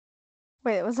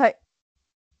Wait, was that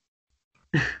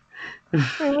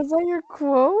your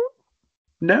quote?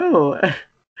 No. Fuck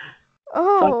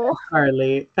Oh,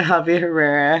 Carly. Javi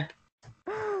Herrera.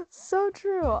 so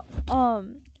true.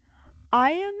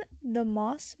 I am the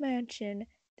Moss Mansion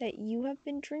that you have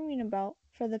been dreaming about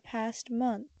for the past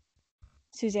month.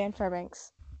 Suzanne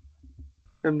Fairbanks.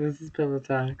 And this is Pillow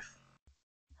Talks.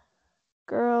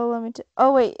 Girl, let me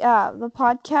oh wait, yeah, the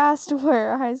podcast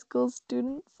where high school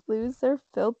students lose their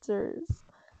filters.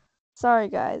 Sorry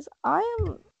guys, I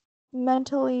am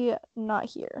mentally not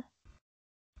here.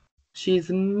 She's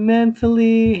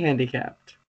mentally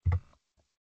handicapped.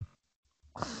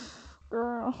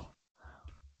 Girl.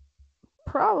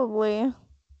 Probably.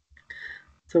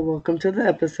 So welcome to the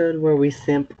episode where we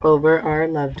simp over our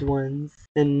loved ones.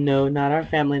 And no, not our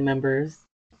family members.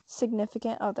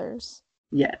 Significant others.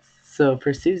 Yes. So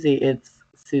for Susie, it's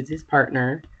Susie's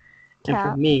partner. And for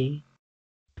Cap. me,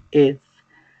 it's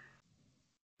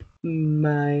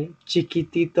my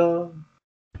chiquitito.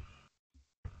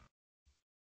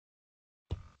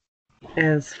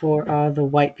 As for all the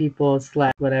white people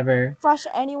 / whatever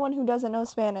 / anyone who doesn't know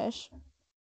Spanish.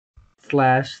 /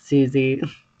 Susie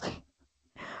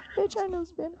Bitch, I know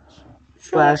Spanish.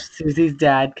 / Susie's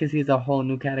dad, because he's a whole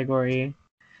new category.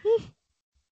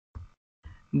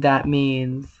 That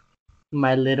means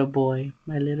my little boy,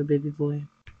 my little baby boy.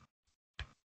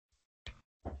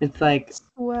 It's like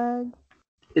Swag.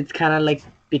 it's kind of like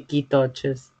Piquito,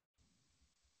 just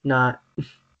not.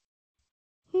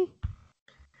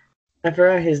 I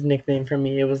forgot his nickname for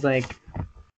me. It was like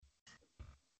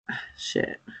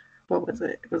shit. What was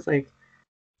it? It was like.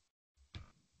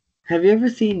 Have you ever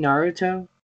seen Naruto?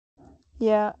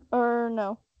 Yeah, or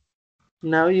no.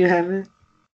 No, you haven't.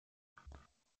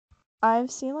 I've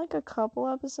seen like a couple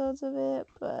episodes of it,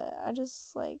 but I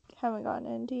just like haven't gotten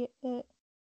into it.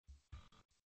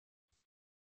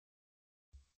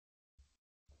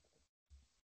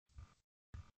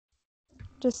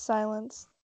 Just silence.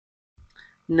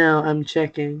 No, I'm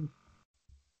checking.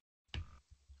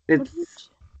 It's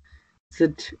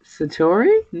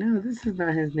Satori? No, this is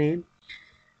not his name.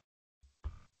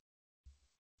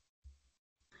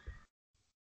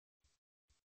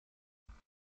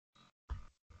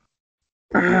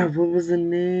 What was the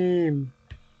name?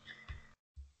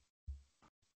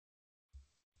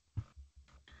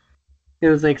 It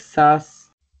was like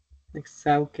like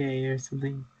Sauke or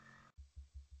something.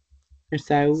 Or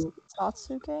Sau?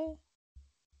 Satsuke?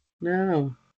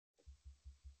 No.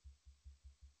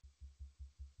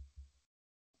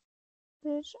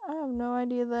 Bitch, I have no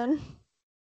idea then.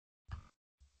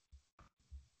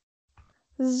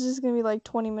 This is just gonna be like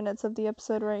 20 minutes of the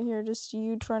episode right here, just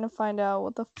you trying to find out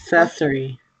what the fuck.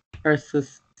 Sasori. Or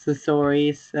Sasori.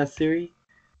 Sasori?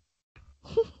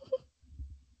 I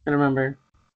don't remember.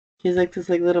 He's like this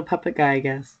like little puppet guy, I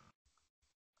guess.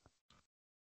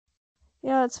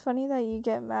 Yeah, it's funny that you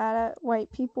get mad at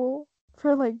white people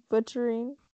for like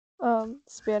butchering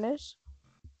Spanish,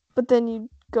 but then you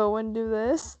go and do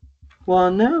this.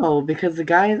 Well, no, because the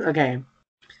guy is okay.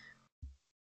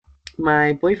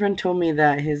 My boyfriend told me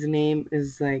that his name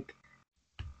is like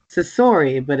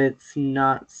Sasori, but it's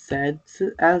not said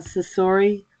as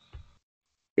Sasori.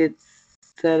 It's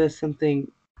said as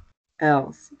something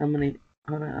else. I'm gonna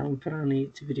hold on. I'm gonna put on a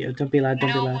YouTube video. Don't be loud.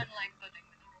 Don't be loud.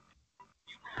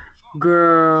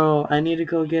 Girl, I need to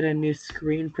go get a new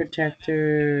screen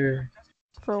protector.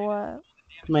 For what?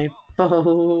 My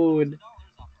phone.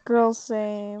 Girl,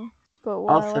 same. But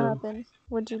why? What Also, happened?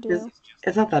 What'd you do?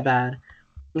 it's not that bad.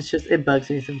 It's just it bugs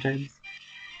me sometimes.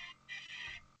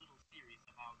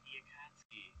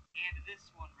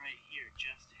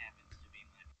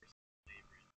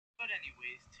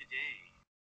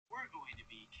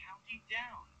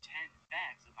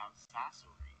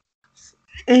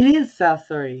 It is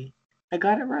Sasori. I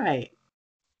got it right.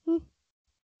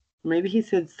 Maybe he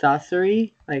said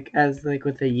Sasori, like as like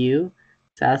with a U,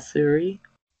 Sasori.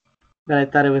 But I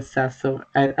thought it was Sasori.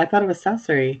 I thought it was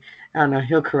Sasori. I don't know.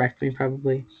 He'll correct me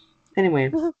probably.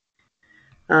 Anyway,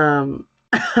 um,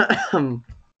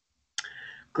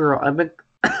 girl, I've been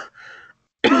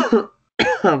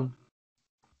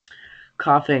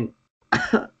coughing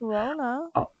Rona.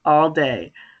 all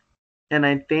day, and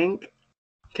I think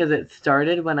because it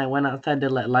started when I went outside to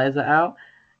let Liza out,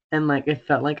 and like it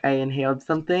felt like I inhaled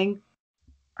something.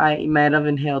 I might have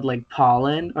inhaled like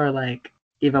pollen or like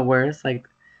even worse, like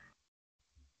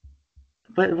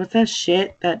what's that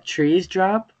shit that trees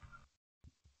drop?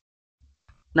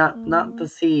 Not the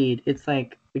seed. It's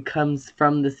like it comes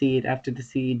from the seed after the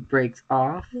seed breaks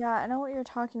off. Yeah, I know what you're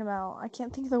talking about. I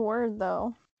can't think of the word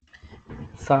though.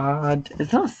 It's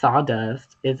not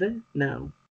sawdust, is it?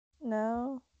 No.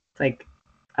 No. It's like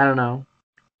I don't know,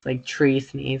 like tree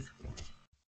sneeze.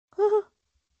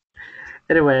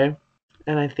 Anyway,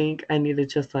 and I think I need to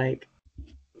just like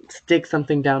stick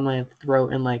something down my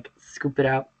throat and like scoop it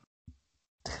out.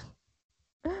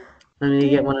 I need to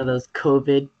get one of those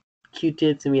COVID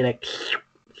Q-tips and be like,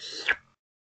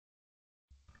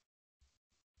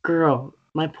 girl,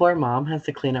 my poor mom has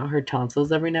to clean out her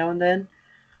tonsils every now and then,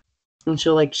 and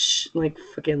she'll like like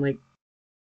fucking like,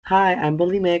 hi, I'm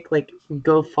bulimic, like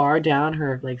go far down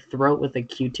her like throat with a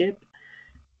Q-tip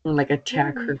and like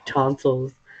attack her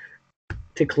tonsils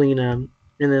to clean them,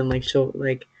 and then like she'll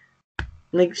like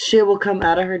shit will come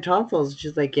out of her tonsils.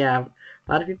 She's like, yeah,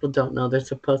 a lot of people don't know they're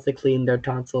supposed to clean their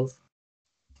tonsils.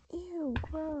 Ew,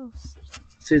 gross.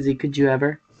 Susie, could you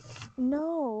ever?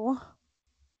 No.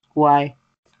 Why?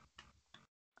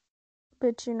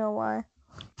 Bitch, you know why.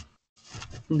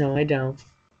 No, I don't.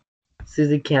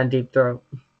 Susie can't deep throat.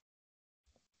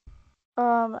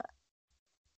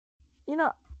 You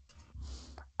know,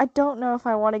 I don't know if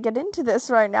I want to get into this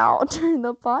right now during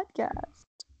the podcast.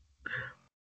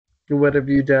 What have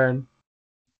you done?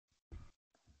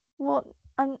 Well,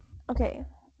 okay.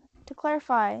 To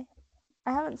clarify,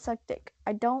 I haven't sucked dick.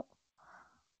 I don't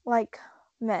like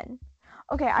men.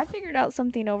 Okay, I figured out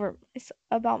something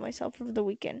about myself over the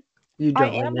weekend. You I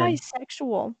don't like am men.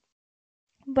 bisexual,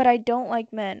 but I don't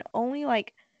like men. Only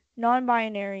like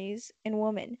non-binaries and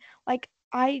women. Like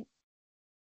I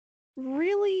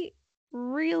really,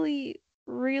 really,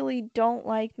 really don't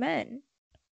like men.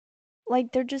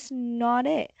 Like they're just not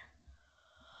it.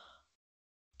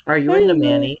 Are you into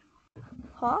Manny?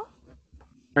 Huh?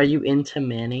 Are you into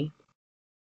Manny?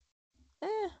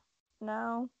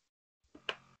 No.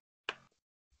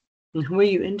 Who are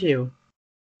you into?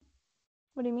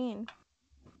 What do you mean?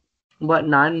 What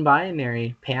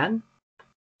non-binary? Pan?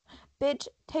 Bitch,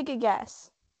 take a guess.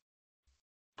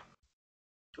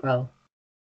 Oh.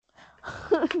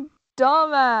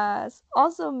 Dumbass.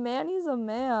 Also, Manny's a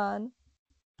man.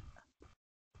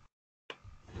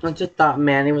 I just thought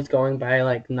Manny was going by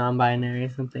like non-binary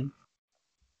or something.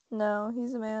 No,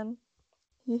 he's a man.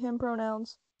 He, him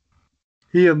pronouns.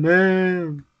 He a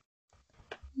man.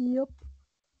 Yep.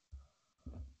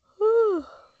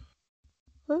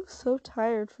 I'm so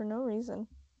tired for no reason.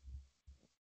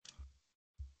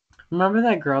 Remember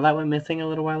that girl that went missing a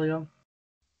little while ago?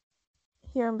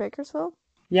 Here in Bakersfield?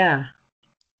 Yeah.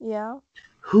 Yeah.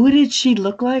 Who did she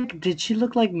look like? Did she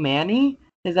look like Manny?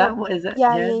 Is that what is that?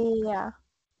 Yeah, Yeah. yeah.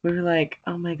 We were like,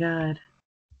 oh my god.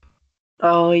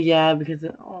 Oh yeah, because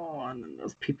and then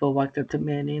those people walked up to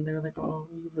Manny and they were like, oh,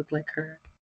 you look like her.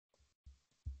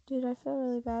 Dude, I feel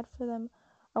really bad for them.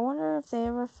 I wonder if they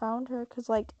ever found her, cause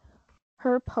like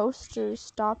her posters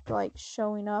stopped like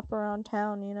showing up around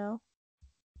town, you know?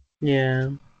 Yeah.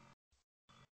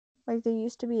 Like they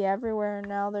used to be everywhere and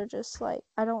now they're just like,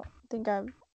 I don't think I've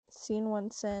seen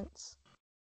one since.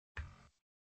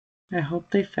 I hope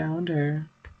they found her.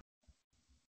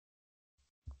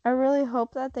 I really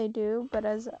hope that they do, but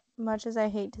as much as I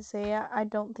hate to say it, I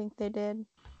don't think they did.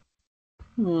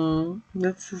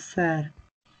 That's so sad.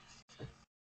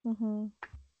 Mhm.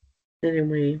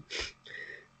 Anyway,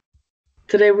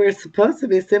 today we're supposed to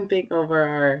be simping over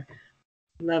our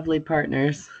lovely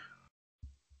partners.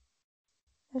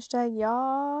 Hashtag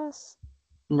yas.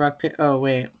 Rock paper. Oh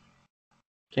wait.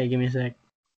 Okay, give me a sec.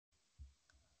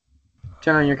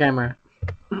 Turn on your camera.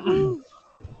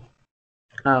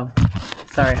 Oh,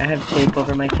 sorry. I have tape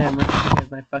over my camera because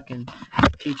my fucking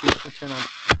teachers will turn on.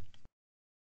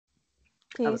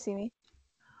 Can you see me?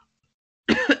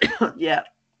 Yeah.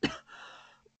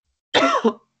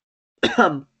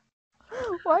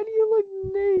 Why do you look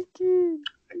naked?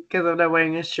 Because I'm not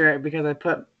wearing a shirt because I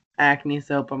put acne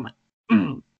soap on my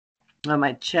on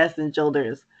my chest and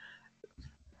shoulders.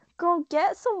 Girl,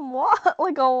 get some water,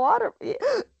 like a water.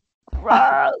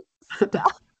 Gross.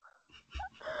 Stop.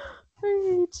 I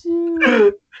hate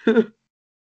you.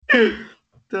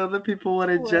 Tell the people what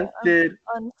I just did.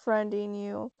 Unfriending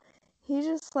you. He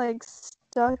just like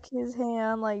stuck his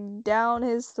hand like down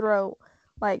his throat,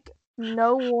 like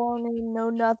no warning, no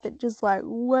nothing, just like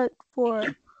went for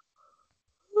it.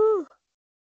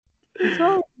 What's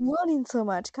wrong with wanting so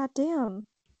much? God damn.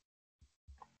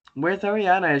 Where's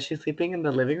Ariana? Is she sleeping in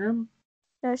the living room?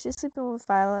 No, she's sleeping with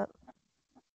Violet.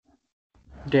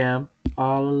 Damn.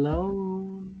 All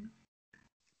alone.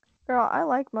 Girl, I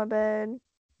like my bed.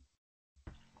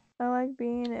 I like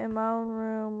being in my own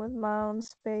room with my own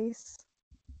space.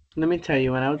 Let me tell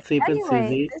you, when I would sleep with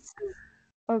Anyway, Susie,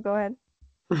 Oh, go ahead.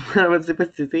 when I would sleep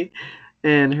with Susie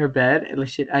in her bed, and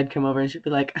I'd come over and she'd be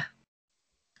like,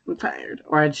 I'm tired.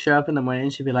 Or I'd show up in the morning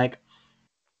and she'd be like,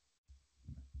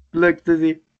 look,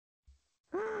 Susie.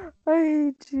 I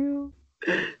hate you.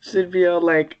 She'd be all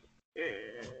like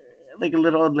a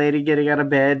little old lady getting out of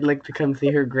bed, like to come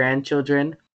see her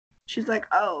grandchildren. She's like,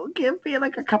 "Oh, give me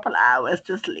like a couple hours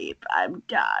to sleep. I'm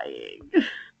dying."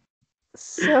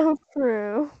 So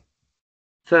true.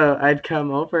 So I'd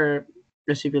come over,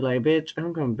 and she'd be like, "Bitch,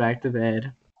 I'm going back to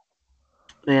bed."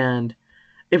 And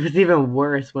it was even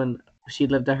worse when she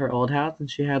lived at her old house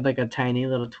and she had like a tiny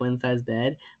little twin size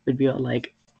bed. We'd be all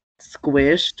like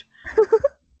squished.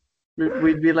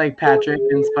 We'd be like Patrick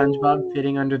and SpongeBob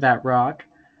sitting under that rock.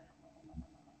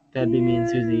 That'd be me and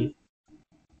Yes. Susie.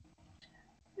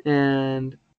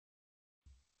 And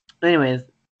anyways,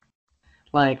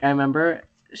 like I remember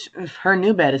her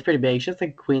new bed is pretty big. She has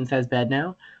like a queen size bed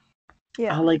now.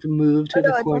 Yeah. I'll like move to Oh, the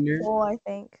no, it's a corner. full, I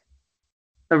think.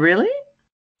 Oh, really?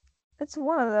 It's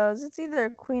one of those. It's either a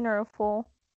queen or a full.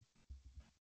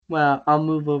 Well, I'll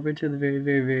move over to the very,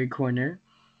 very, very corner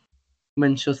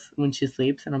when she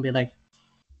sleeps, and I'll be like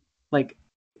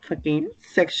fucking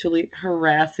sexually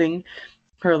harassing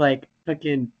her like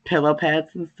fucking pillow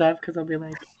pets and stuff because I'll be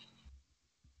like,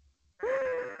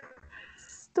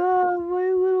 Stop,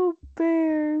 my little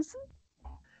bears.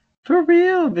 for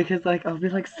real, because like I'll be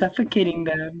like suffocating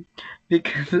them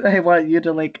because I want you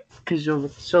to like because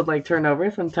she'll like turn over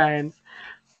sometimes.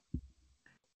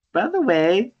 By the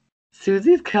way,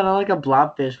 Susie's kind of like a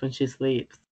blobfish when she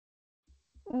sleeps.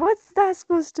 What's that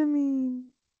supposed to mean?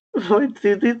 When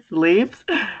Susie sleeps,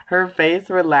 her face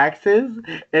relaxes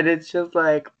and it's just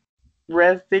like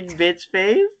resting bitch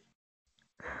face.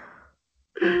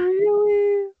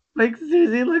 Really? Like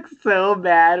Susie looks so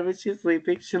bad when she's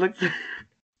sleeping. She looks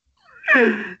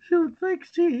she looks like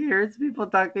she hears people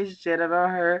talking shit about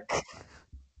her.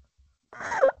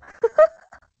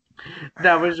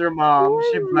 That was your mom.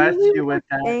 She You're blessed really you with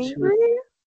that. She was angry?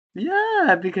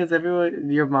 yeah, because everyone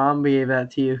your mom gave that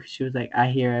to you. She was like, I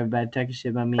hear everybody talking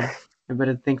shit about me.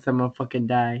 Everybody thinks I'm gonna fucking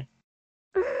die.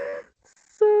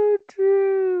 So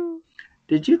true.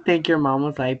 Did you think your mom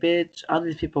was like, bitch, all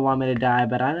these people want me to die,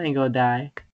 but I ain't gonna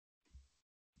die?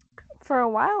 For a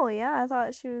while, yeah, I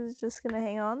thought she was just gonna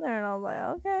hang on there, and I was like,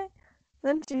 okay.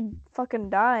 Then she fucking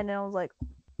died, and I was like,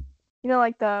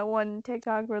 like the one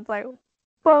TikTok where it's like,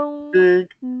 boom.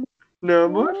 Think no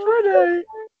more Fortnite.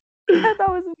 Yeah, that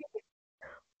was me.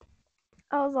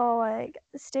 I was all like,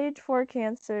 stage 4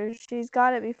 cancer. She's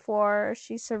got it before.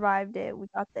 She survived it. We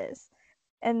got this.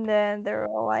 And then they were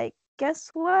all like, guess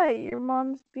what? Your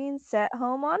mom's being sent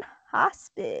home on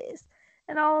hospice.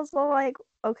 And I was all like,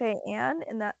 okay, and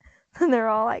that, and they're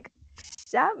all like,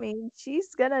 that means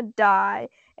she's gonna die.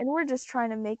 And we're just trying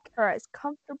to make her as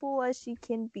comfortable as she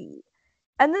can be.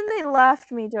 And then they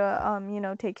left me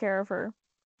to, take care of her.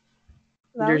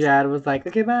 That Your was dad was like,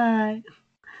 okay, bye.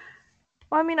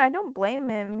 Well, I mean, I don't blame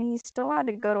him. He still had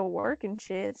to go to work and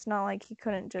shit. It's not like he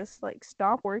couldn't just like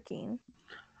stop working.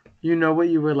 You know what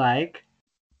you were like?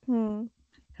 Hmm.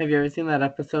 Have you ever seen that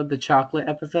episode, the chocolate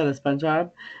episode of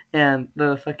SpongeBob? And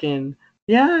the fucking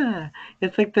yeah,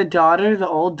 it's like the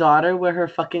old daughter with her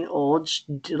fucking old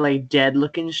like dead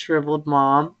looking shriveled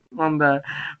mom on the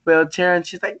wheelchair, and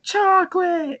she's like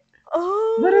chocolate.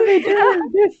 What are Oh they yeah,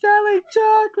 doing? They're selling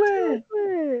chocolate.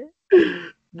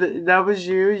 chocolate. That was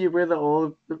you. You were the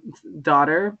old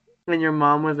daughter, and your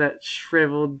mom was that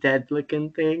shriveled, dead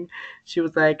looking thing. She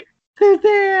was like,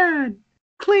 Suzanne,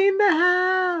 clean the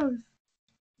house.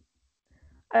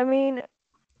 I mean,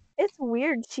 it's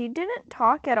weird. She didn't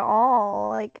talk at all.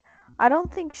 Like, I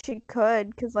don't think she could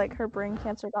because like her brain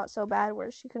cancer got so bad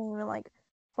where she couldn't even like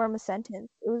form a sentence.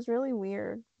 It was really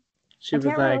weird. She I was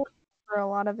can't really like, remember a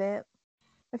lot of it.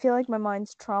 I feel like my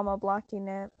mind's trauma blocking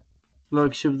it.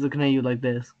 look, she was looking at you like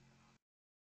this.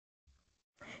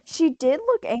 She did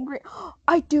look angry.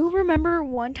 I do remember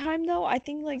one time though, I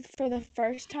think like for the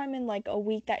first time in like a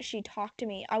week that she talked to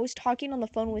me. I was talking on the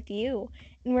phone with you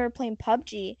and we were playing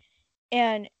PUBG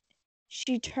and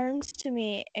she turns to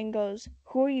me and goes,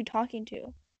 "Who are you talking to?"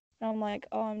 And I'm like,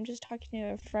 "Oh, I'm just talking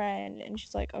to a friend." And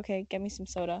she's like, "Okay, get me some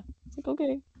soda." It's like,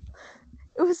 "Okay."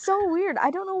 It was so weird. I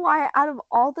don't know why out of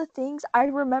all the things I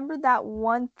remembered that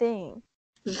one thing.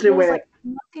 She There was went, like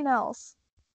nothing else.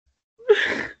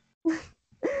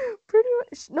 Pretty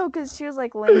much no, because she was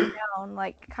like laying down,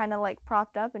 like kind of like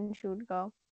propped up, and she would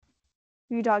go,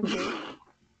 "Who you talking to?"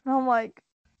 And I'm like,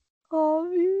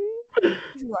 "Hobby."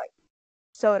 She's like,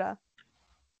 "Soda,"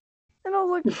 and I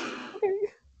was like,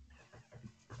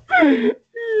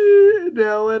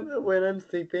 now when I'm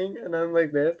sleeping and I'm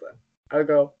like this, I'll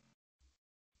go,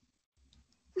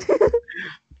 "Okay."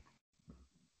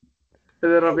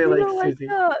 and then I'll be like, Like Susie.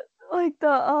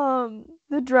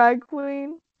 the drag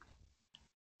queen.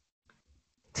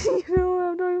 You know what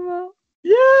I'm talking about?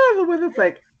 Yeah, the one that's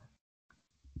like,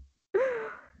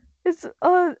 It's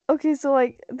okay, so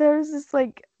like there's this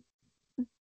like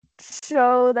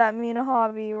show that me and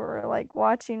Javi were like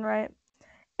watching, right?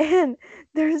 And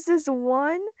there's this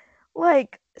one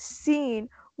like scene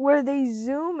where they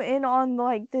zoom in on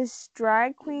like this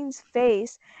drag queen's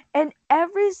face, and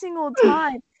every single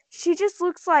time she just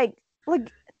looks like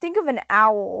think of an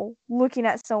owl looking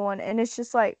at someone, and it's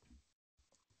just like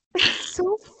it's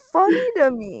so funny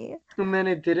to me. And then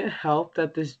it didn't help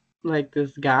that this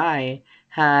guy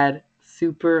had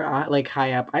super like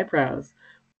high up eyebrows,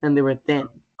 and they were thin.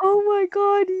 Oh my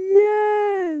god,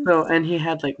 So yes. and he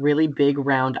had like really big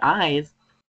round eyes,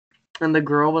 and the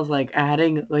girl was like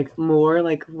adding like more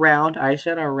like round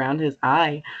eyeshadow around his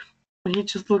eye, and he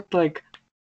just looked like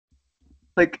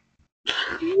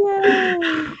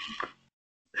Yes.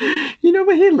 you know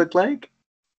what he looked like?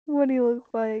 What do you look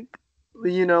like?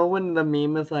 You know when the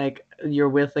meme is like you're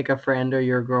with like a friend or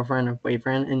your girlfriend or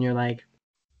boyfriend, and you're like,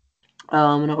 "Oh,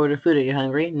 I'm gonna order food. Are you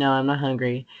hungry?" "No, I'm not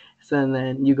hungry." So and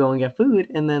then you go and get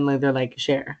food, and then like they're like,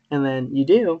 "Share," and then you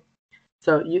do.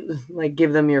 So you like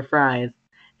give them your fries,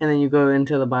 and then you go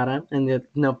into the bottom, and there's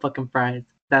no fucking fries.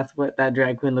 That's what that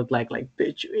drag queen looked like. Like,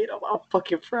 bitch, you ate all my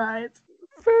fucking fries.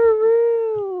 For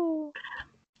real.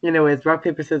 Anyways, rock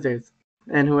paper scissors,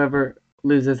 and whoever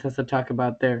loses has to talk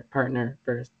about their partner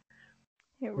first.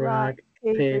 Hey, rock, Rock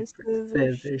paper, paper scissors,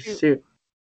 scissors shoot. shoot.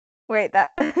 Wait,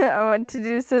 that I want to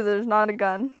do scissors, not a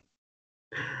gun.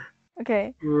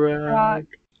 Okay. Rock, Rock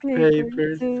paper,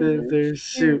 paper scissors, scissors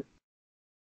shoot. shoot.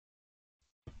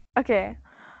 Okay.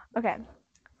 Okay.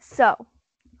 So,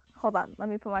 hold on. Let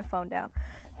me put my phone down.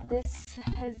 This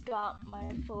has got my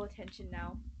full attention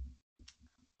now.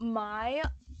 My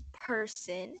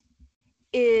person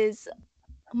is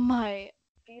my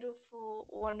beautiful,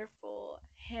 wonderful,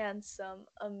 handsome,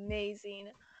 amazing,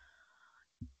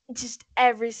 just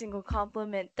every single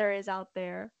compliment there is out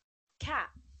there. Cat.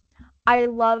 I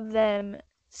love them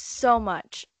so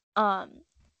much. Um,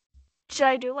 should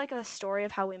I do like a story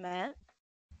of how we met?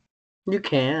 You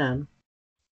can.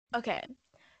 Okay.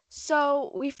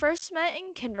 So we first met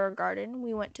in kindergarten.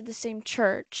 We went to the same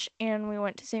church and we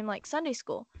went to the same like Sunday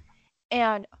school.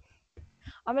 And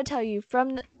I'm gonna tell you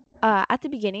from at the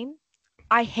beginning,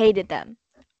 I hated them.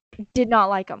 Did not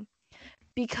like them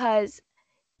because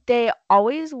they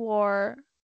always wore.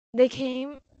 They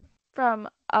came from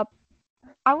a.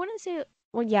 I wouldn't say.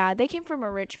 Well, yeah, they came from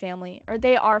a rich family, or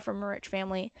they are from a rich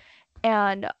family,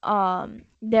 and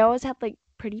they always had like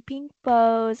pretty pink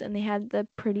bows, and they had the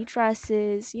pretty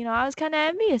dresses. I was kind of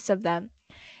envious of them,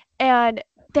 and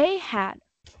they had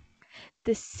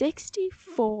the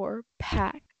 64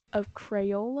 pack of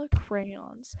Crayola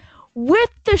crayons with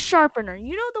the sharpener.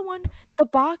 You know the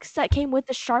box that came with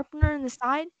the sharpener in the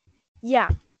side? Yeah,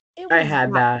 it I was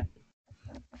had that.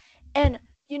 that. And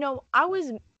I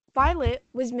was Violet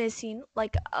was missing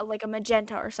like a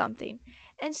magenta or something.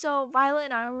 And so Violet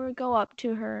and I would go up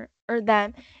to her or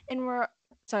them, and we're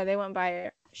sorry, they went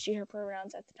by she her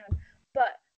pronouns at the time.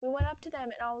 But we went up to them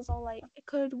and I was all like,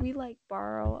 "Could we like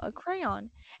borrow a crayon?"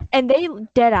 And they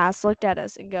dead ass looked at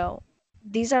us and go,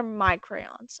 "These are my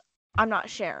crayons. I'm not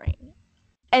sharing."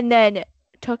 And then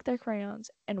took their crayons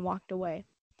and walked away.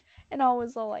 And I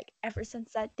was all like, ever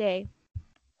since that day,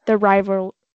 the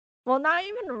rival well, not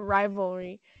even a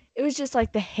rivalry. It was just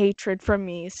like the hatred from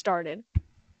me started.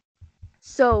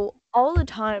 So all the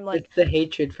time, like, It's the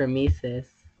hatred for me, sis.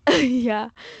 yeah,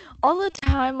 all the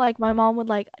time, like my mom would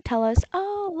like tell us,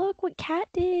 "Oh, look what Kat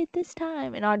did this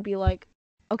time," and I'd be like,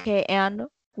 "Okay, and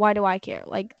why do I care?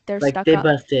 Like they're Like stuck they up."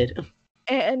 busted.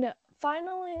 And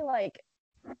finally, like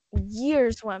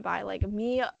years went by, like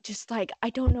me just like I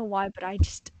don't know why, but I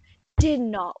just did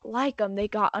not like them. They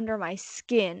got under my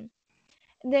skin.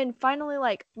 And then finally,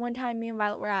 like one time, me and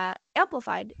Violet were at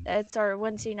Amplified. It's our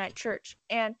Wednesday night church,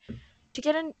 and to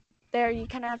get in there, you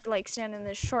kind of have to like stand in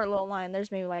this short little line.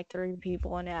 There's maybe like 3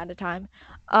 people in it at a time.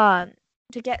 Um,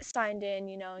 to get signed in,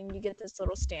 and you get this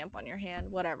little stamp on your hand,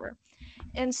 whatever.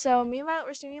 And so me and Violet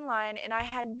were standing in line, and I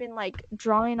had been like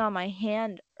drawing on my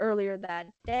hand earlier that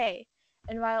day.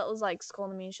 And Violet was like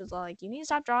scolding me. She was like, "You need to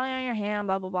stop drawing on your hand,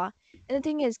 blah blah blah." And the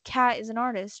thing is, Kat is an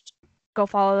artist. Go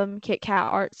follow them, Kit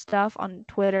Kat Art Stuff on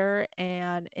Twitter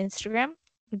and Instagram.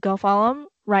 Go follow them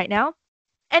right now.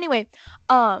 Anyway,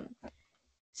 um,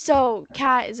 so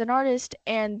Kat is an artist,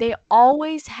 and they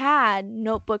always had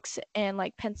notebooks and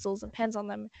like pencils and pens on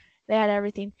them. They had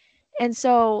everything. And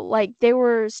so like they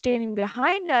were standing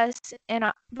behind us, and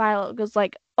Violet goes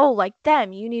like, "Oh, like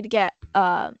them, you need to get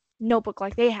a notebook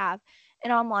like they have."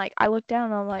 And I'm like, I look down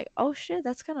and I'm like, "Oh shit,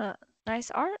 that's kind of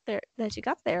nice art there that you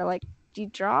got there. Like, do you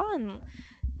draw?" And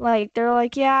like they're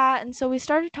like, yeah, and so we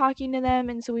started talking to them,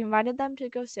 and so we invited them to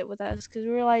go sit with us because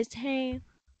we realized, hey,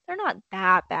 they're not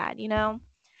that bad, you know.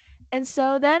 And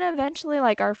so then eventually,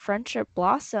 like, our friendship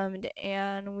blossomed,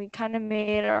 and we kind of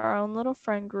made our own little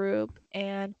friend group.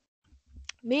 And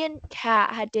me and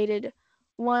Kat had dated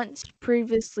once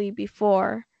previously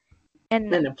before,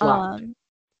 and And it flopped.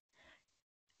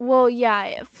 well, yeah,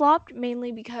 it flopped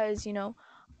mainly because, you know,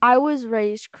 I was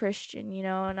raised Christian, you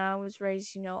know, and I was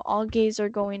raised, you know, all gays are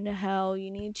going to hell.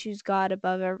 You need to choose God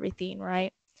above everything,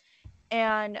 right?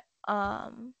 And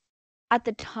at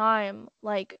the time,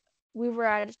 like, we were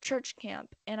at a church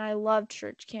camp, and I loved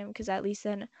church camp because at least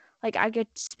then, like, I could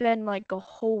spend like a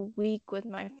whole week with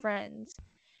my friends.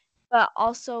 But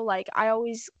also, like, I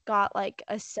always got like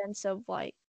a sense of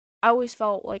like, I always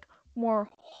felt like more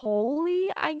holy,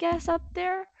 I guess, up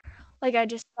there. Like, I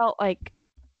just felt like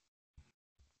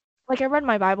I read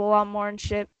my Bible a lot more and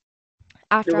shit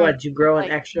So after I what? You grow an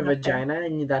like extra went up there. vagina,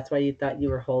 and that's why you thought you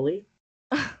were holy?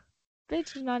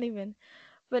 Bitch, not even.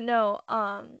 But no,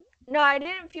 no, I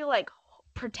didn't feel like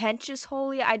pretentious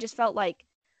holy. I just felt like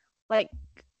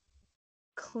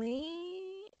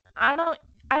clean. I don't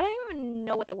even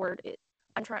know what the word is.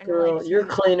 I'm trying to like Girl, you're use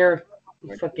cleaner. the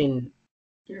word. Fucking,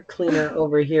 you're cleaner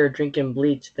over here drinking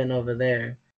bleach than over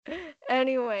there.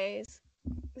 Anyways,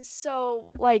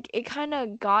 so like it kind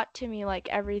of got to me like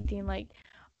everything like,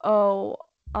 oh,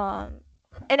 um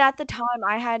and at the time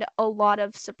I had a lot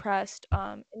of suppressed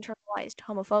internalized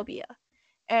homophobia,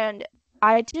 and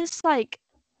I just like,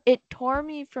 it tore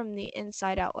me from the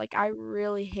inside out. Like, I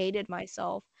really hated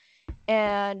myself,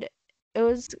 and it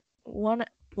was one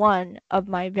one of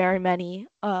my very many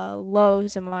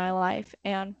lows in my life.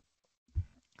 And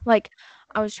like,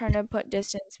 I was trying to put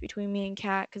distance between me and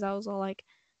Kat because I was all like,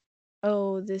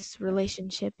 oh, this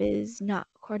relationship is not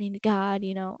according to God,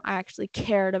 you know. I actually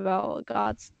cared about what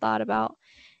God's thought about.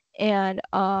 And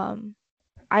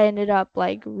I ended up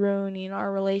like ruining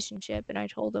our relationship, and I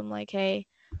told him like, hey,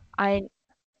 I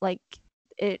like,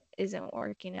 it isn't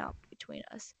working out between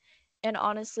us. And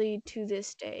honestly, to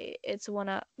this day, it's one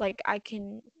of like, I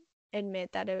can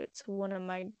admit that it's one of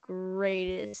my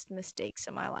greatest mistakes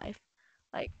in my life.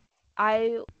 Like,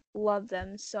 I love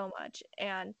them so much,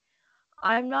 and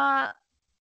I'm not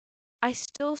I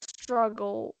still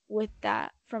struggle with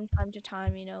that from time to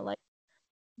time, you know, like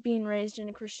being raised in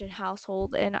a Christian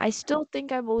household, and I still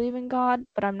think I believe in God,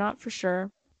 but I'm not for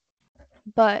sure.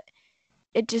 But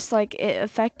it just like, it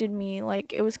affected me,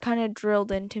 like it was kind of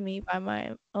drilled into me by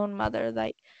my own mother,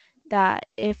 like that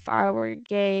if I were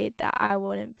gay, that I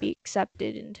wouldn't be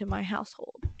accepted into my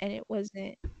household, and it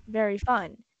wasn't very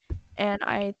fun. And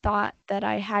I thought that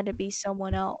I had to be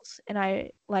someone else, and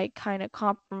I like kind of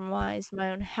compromised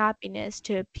my own happiness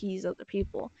to appease other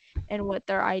people and what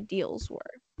their ideals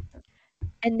were.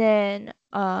 And then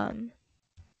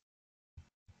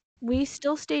we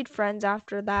still stayed friends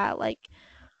after that. Like,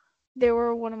 they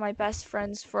were one of my best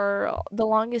friends for the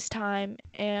longest time.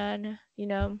 And, you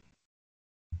know,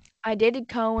 I dated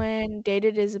Cohen,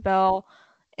 dated Isabel,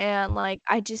 and like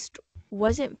I just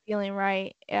wasn't feeling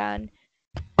right. And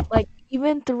like,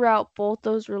 even throughout both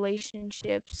those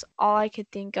relationships, all I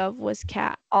could think of was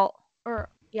Cat. All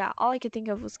I could think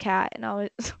of was Cat, and I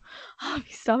was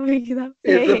stop making that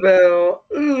face. Isabel.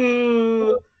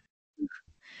 Ooh.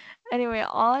 Anyway,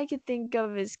 all I could think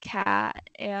of is Cat,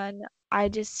 and I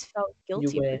just felt You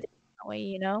guilty for went. thinking that way,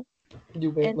 you know?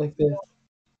 You went And like this.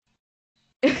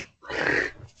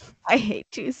 I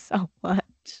hate you so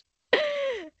much.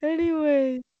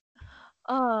 Anyway,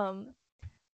 um,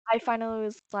 I finally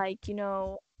was like, you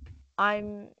know,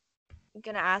 I'm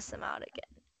gonna ask them out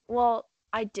again. Well,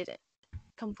 I didn't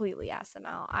completely ask them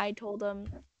out. I told them,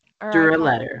 or I Through a called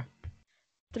letter.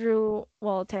 through,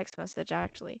 well, text message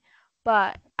actually.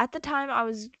 But at the time, I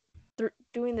was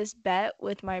doing this bet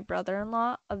with my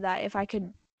brother-in-law of that if I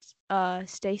could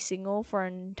stay single for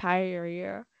an entire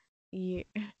year,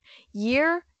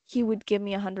 year, he would give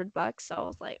me $100. So I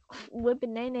was like,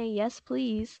 whipping nene, yes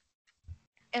please.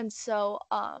 And so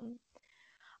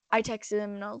I texted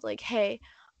him and I was like, hey,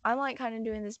 I'm like kind of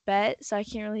doing this bet, so I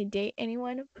can't really date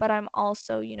anyone, but I'm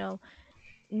also, you know,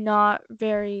 not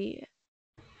very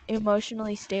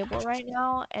emotionally stable right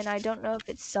now, and I don't know if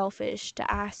it's selfish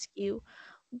to ask you,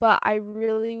 but I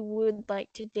really would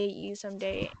like to date you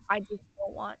someday. I just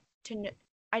don't want to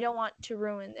I don't want to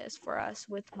ruin this for us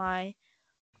with my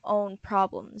own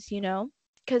problems, you know?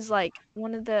 Cuz like,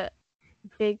 one of the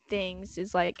big things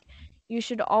is like, you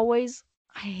should always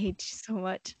I hate you so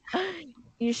much.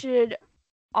 You should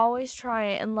always try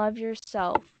and love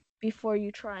yourself before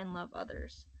you try and love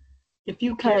others. If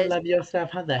you can't Because love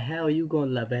yourself, how the hell you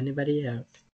gonna love anybody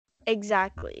else?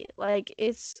 Exactly. Like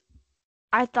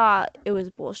I thought it was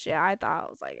bullshit. I thought I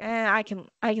was like, I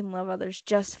can love others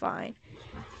just fine.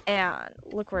 And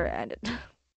look where it ended.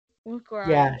 Look where I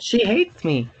Yeah, she hates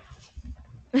me.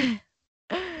 am.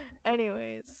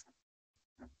 Anyways,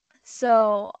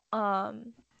 so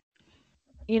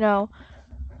you know,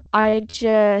 I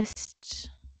just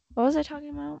what was I talking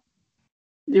about?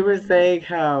 You were saying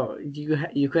how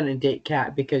you couldn't date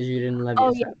Kat because you didn't love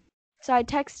Oh yeah. yourself. So I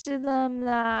texted them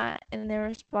that, and they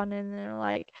responded, and they're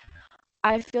like,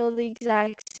 I feel the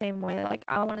exact same way. Like,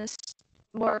 I want to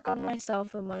work on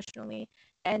myself emotionally,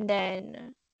 and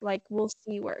then, like, we'll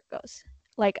see where it goes.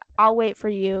 Like, I'll wait for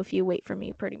you if you wait for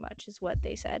me, pretty much, is what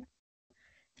they said.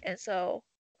 And so,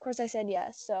 of course, I said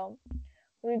yes. So,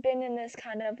 we've been in this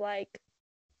kind of like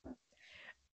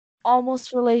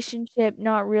almost relationship,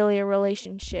 not really a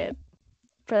relationship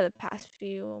for the past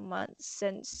few months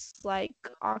since like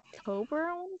October,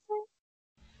 I want to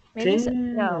say. Maybe,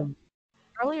 no, Damn.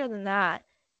 earlier than that,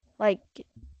 like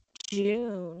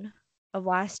June of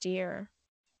last year.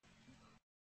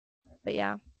 But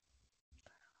yeah,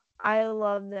 I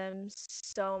love them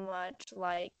so much.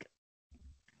 Like,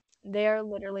 they're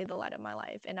literally the light of my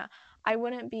life, and I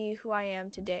wouldn't be who I am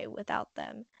today without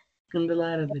them. In the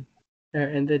light of the, or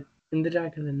in the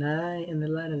dark of the night, in the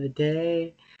light of the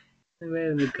day,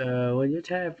 where we go when you're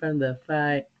tired from the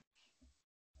fight.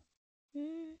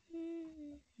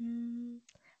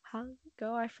 How's it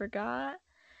go? I forgot.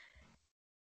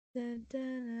 I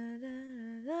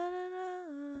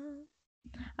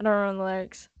don't remember the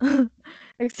lyrics.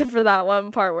 Except for that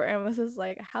one part where Amos is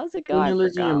like, how's it go? When I you're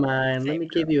losing your forgot. mind, let me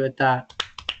give you a thought.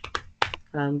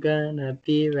 I'm gonna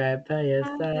be right by your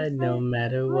side no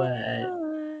matter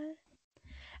what.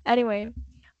 Anyway,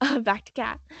 back to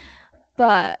Cat.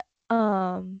 But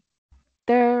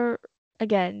they're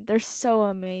they're so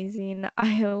amazing.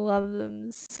 I love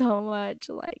them so much.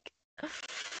 Like,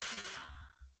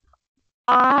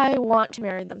 I want to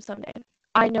marry them someday.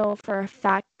 I know for a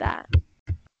fact that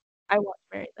I want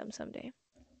to marry them someday.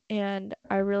 And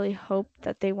I really hope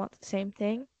that they want the same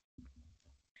thing.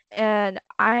 And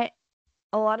a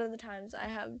lot of the times I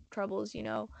have troubles,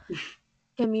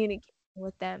 communicating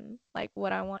with them, like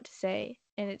what I want to say.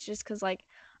 And it's just because, like,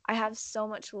 I have so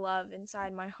much love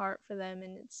inside my heart for them.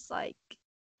 And it's like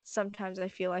sometimes I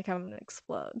feel like I'm going to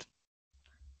explode.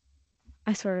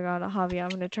 I swear to God, Javi, I'm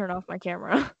going to turn off my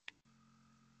camera.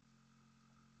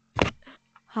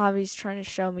 Javi's trying to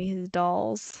show me his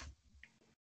dolls.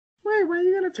 Wait, why are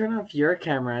you gonna turn off your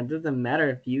camera? It doesn't matter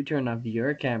if you turn off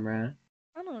your camera.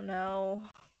 I don't know.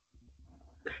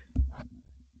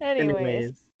 Anyways.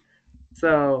 Anyways,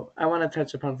 so I want to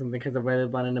touch upon something because I really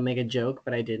wanted to make a joke,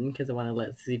 but I didn't because I want to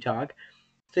let Susie talk.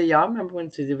 So y'all remember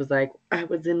when Susie was like, I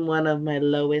was in one of my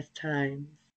lowest times.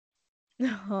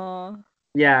 Aww.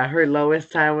 Yeah, her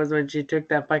lowest time was when she took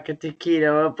that fucking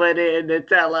taquito and put it in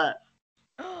Nutella.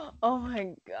 Oh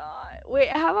my God. Wait,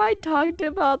 have I talked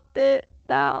about that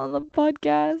on the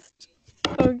podcast?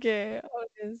 Okay, I was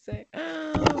gonna say.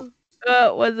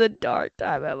 That was a dark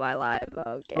time in my life,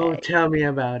 Oh, okay. tell me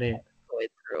about it. Going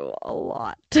through a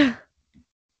lot. You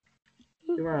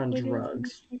were on What is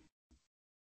drugs.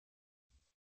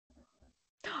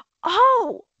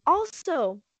 Oh,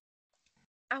 also,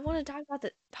 I want to talk about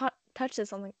touch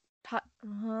this on the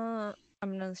I'm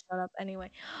gonna shut up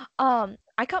anyway.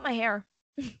 I cut my hair.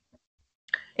 She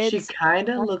It's kind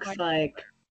of that's looks my like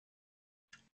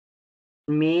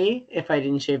me if I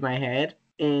didn't shave my head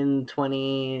in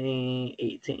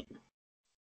 2018.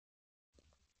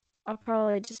 I'll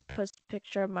probably just post a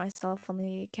picture of myself on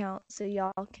the account so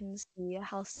y'all can see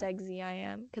how sexy I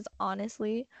am. Because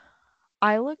honestly,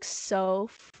 I look so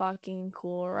fucking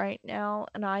cool right now,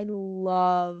 and I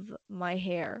love my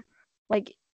hair.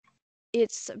 Like,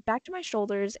 it's back to my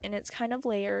shoulders, and it's kind of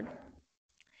layered,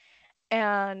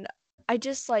 and I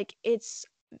just like it's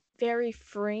very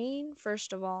freeing,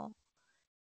 first of all,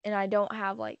 and I don't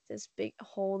have like this big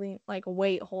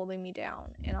weight holding me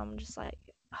down, and I'm just like,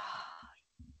 oh,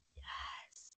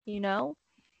 yes,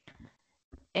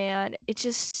 and it's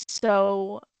just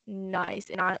so nice,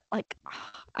 and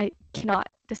I cannot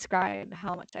describe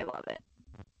how much I love it.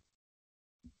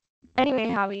 Anyway,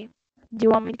 Howie, do you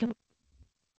want me to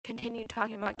continue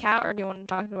talking about Cat, or do you want to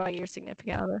talk about your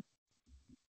significant other?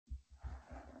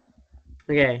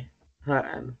 Okay, hold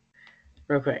on.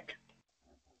 Real quick.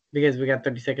 Because we got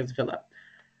 30 seconds to fill up.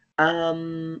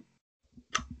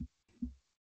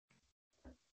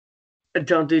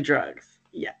 Don't do drugs.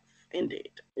 Yes,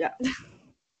 indeed. Yeah.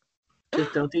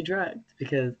 Just don't do drugs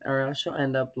because or else you'll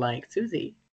end up like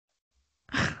Susie.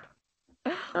 Look,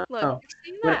 Oh, you're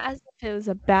saying what? that as if it was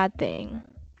a bad thing.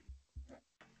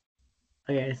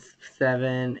 Okay,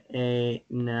 7, 8,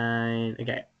 9.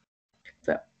 Okay,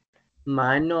 so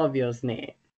my novio's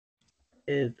name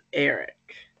is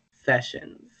Eric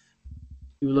Sessions.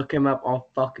 You look him up, I'll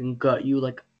fucking gut you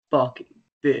like a fucking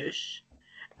fish.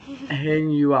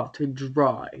 Hang you out to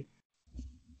dry.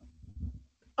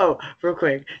 Oh, real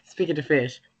quick, speaking of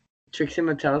fish, Trixie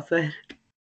Mattel said,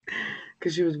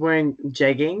 because she was wearing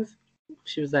jeggings,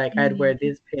 she was like, I'd wear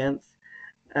these pants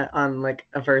on like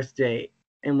a first date.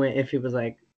 And when if he was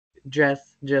like,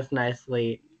 dress just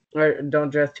nicely, or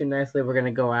don't dress too nicely, we're gonna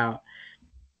go out.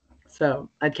 So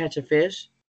I'd catch a fish,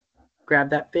 grab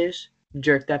that fish,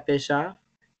 jerk that fish off,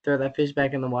 throw that fish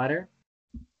back in the water.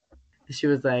 She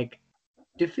was like,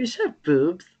 do fish have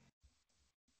boobs?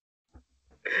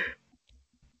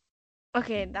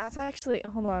 Okay, that's actually.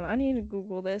 Hold on, I need to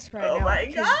Google this right Oh now. my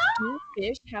Because god! do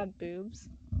fish have boobs?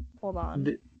 Hold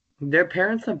on. Their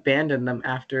parents abandoned them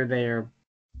after they're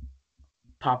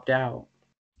popped out.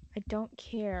 I don't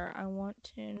care. I want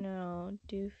to know,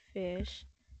 do fish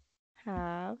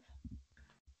have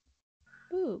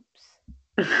boobs?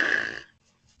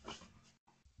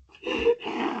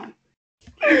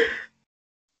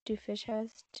 Do fish have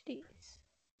titties?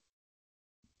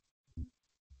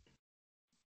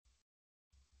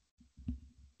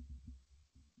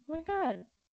 Oh my god.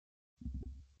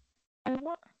 I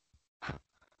want.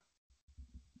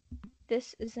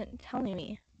 This isn't telling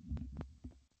me.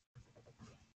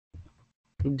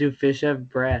 Do fish have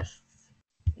breasts?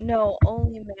 No,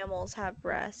 only mammals have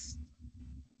breasts.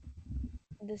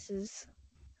 This is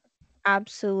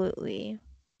absolutely.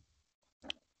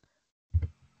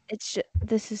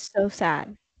 This is so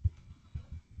sad.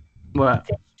 What?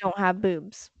 Fish don't have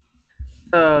boobs.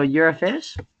 So you're a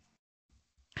fish?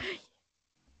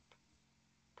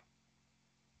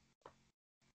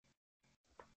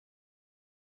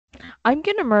 I'm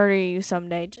gonna murder you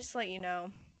someday, just to let you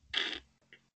know.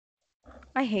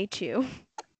 I hate you.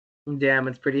 Damn,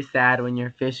 it's pretty sad when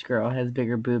your fish girl has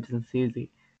bigger boobs than Susie.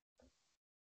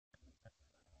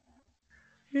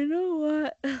 You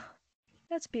know what?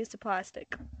 That's a piece of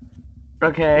plastic.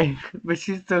 Okay, but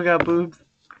she's still got boobs.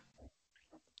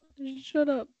 Shut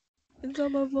up. It's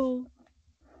not my fault.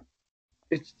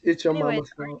 It's your Anyways,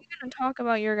 mama's are you fault. gonna talk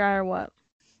about your guy or what?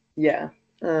 Yeah.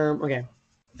 Okay.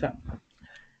 So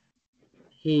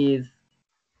he's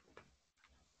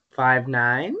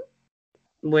 5'9"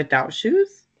 without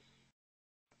shoes.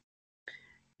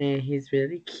 And he's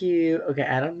really cute. Okay,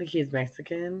 I don't think he's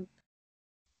Mexican.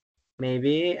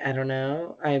 Maybe. I don't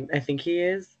know. I think he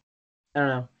is. I don't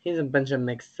know. He's a bunch of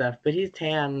mixed stuff, but he's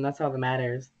tan, and that's all that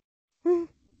matters.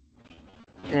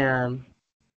 And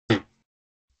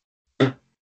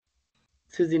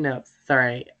Susie knows.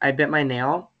 Sorry, I bit my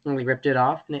nail and we ripped it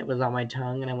off, and it was on my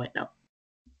tongue, and I went no.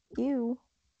 You.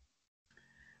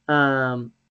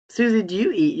 Susie, do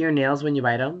you eat your nails when you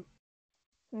bite them?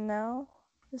 No.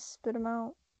 Just spit them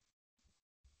out.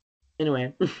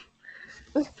 Anyway,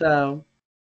 so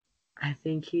I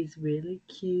think he's really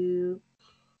cute.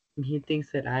 And he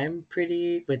thinks that I'm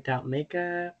pretty without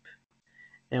makeup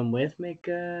and with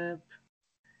makeup.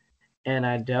 And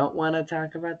I don't want to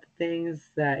talk about the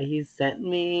things that he sent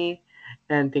me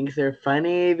and thinks they're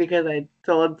funny because I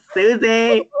told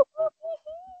Susie.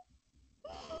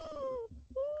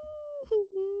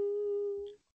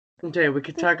 Okay, we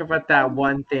could talk about that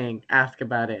one thing. Ask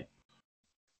about it.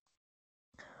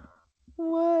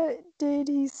 What did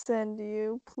he send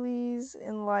you? Please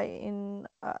enlighten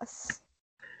us.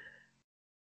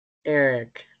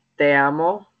 Eric, te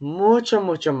amo mucho,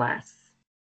 mucho más.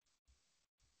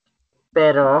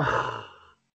 Pero,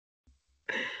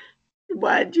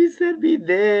 why'd you send me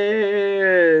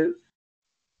this?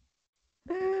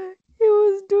 He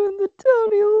was doing the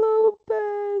Tony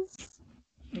Lopez.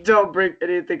 Don't bring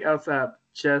anything else up.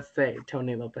 Just say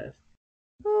Tony Lopez.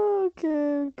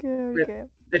 Okay.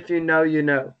 If you know, you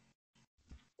know.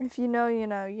 If you know, you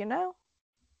know, you know.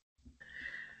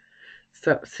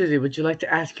 So, Susie, would you like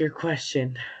to ask your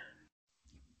question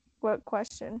What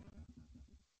question?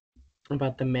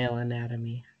 about the male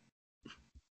anatomy?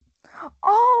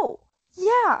 Oh,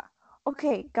 yeah.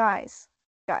 Okay, guys.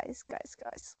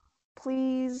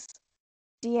 Please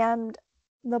DM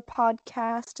the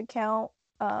podcast account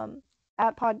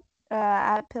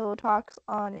at Pillow Talks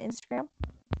on Instagram.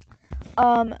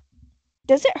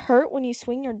 Does it hurt when you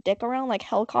swing your dick around like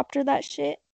helicopter that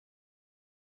shit?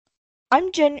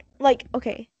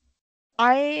 Okay.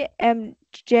 I am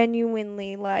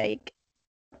genuinely like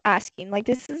asking. Like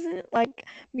this isn't like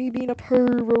me being a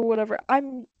perv or whatever. I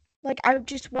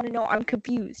just want to know. I'm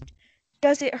confused.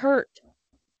 Does it hurt?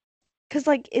 Cause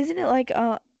like isn't it like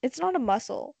it's not a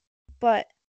muscle, but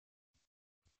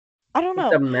I don't It's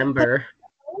a know. But member.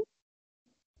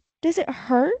 Does it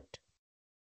hurt?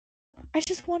 I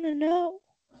just want to know.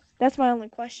 That's my only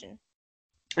question.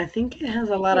 I think it has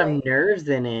a lot of nerves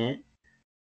in it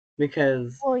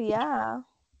because, Well, yeah.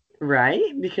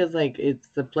 right? Because like it's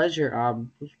the pleasure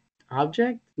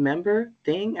object, member,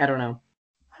 thing. I don't know.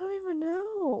 I don't even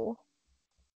know.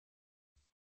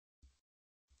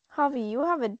 Javi, you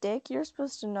have a dick. You're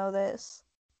supposed to know this.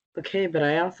 Okay, but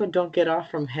I also don't get off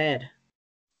from head.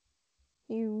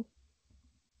 You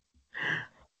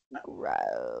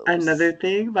gross. Another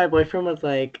thing, my boyfriend was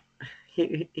like,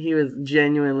 he was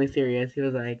genuinely serious. He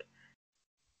was like,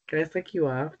 "Can I suck you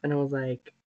off?" And I was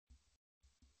like,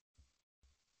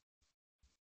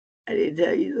 "I didn't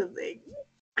tell you something."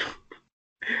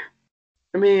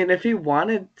 I mean, if he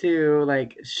wanted to,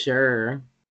 like, sure,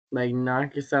 like,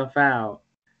 knock yourself out,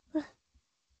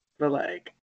 but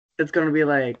like, it's gonna be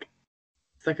like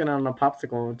sucking on a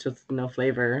popsicle, just no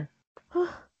flavor.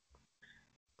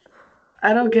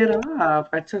 I don't get off.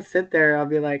 I just sit there. I'll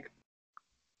be like,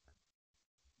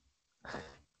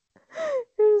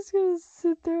 You're just gonna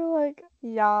sit there like,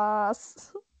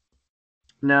 yas.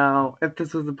 no. If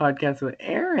this was a podcast with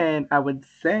Aaron, I would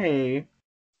say,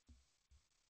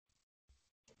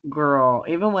 girl,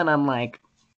 even when I'm like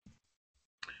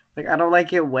I don't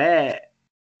like it wet.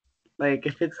 Like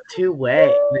if it's too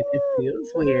wet, like it feels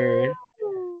weird.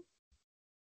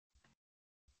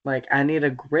 Like I need a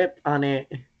grip on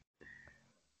it.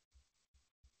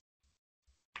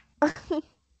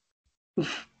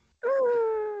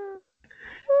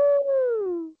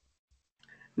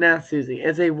 Now, Susie,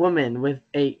 as a woman with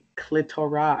a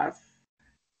clitoris,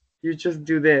 you just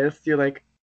do this. You're like,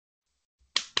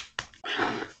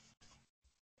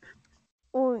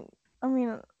 Well, I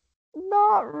mean,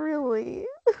 not really.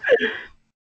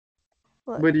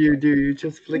 Look, what do? You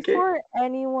just flick it? before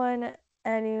anyone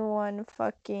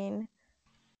fucking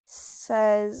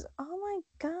says, "Oh my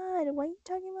god, why are you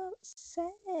talking about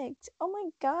sex? Oh my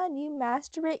god, you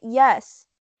masturbate?" Yes.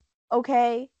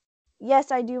 Okay.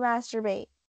 Yes, I do masturbate.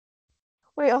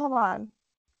 Wait, hold on.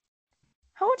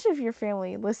 How much of your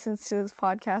family listens to this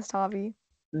podcast, Javi?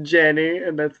 Jenny,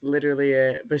 and that's literally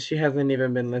it. But she hasn't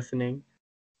even been listening.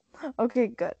 Okay,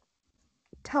 good.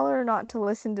 Tell her not to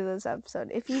listen to this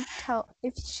episode. If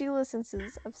she listens to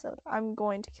this episode, I'm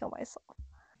going to kill myself.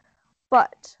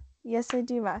 But yes, I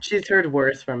do masturbate. She's heard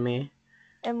worse from me.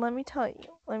 And let me tell you.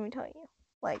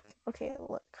 Like, okay,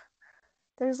 look.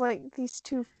 There's like these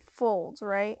two folds,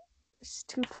 right? There's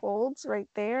two folds right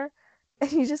there.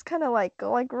 And you just kind of like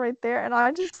go like right there. And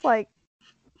I just like,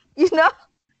 you know?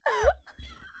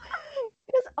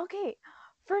 Because, okay,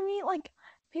 for me, like,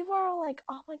 people are like,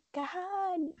 oh my god,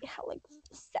 how, like,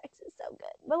 sex is so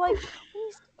good. But, like, when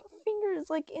you stick your fingers,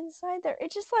 like, inside there,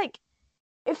 it just, like,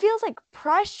 it feels like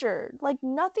pressured. Like,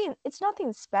 it's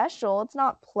nothing special. It's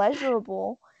not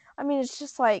pleasurable. I mean, it's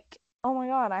just like, oh my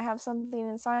god, I have something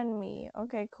inside me.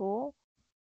 Okay, cool.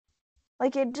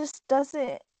 Like, it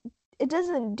doesn't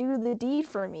do the deed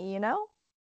for me, you know?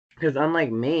 Because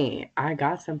unlike me, I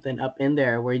got something up in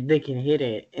there where they can hit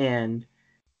it and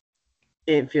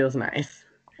it feels nice.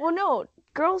 Well, no,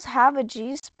 girls have a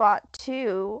G spot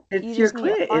too. You It's your just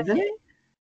need to clit, find isn't it. it?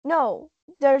 No,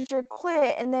 there's your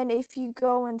clit, and then if you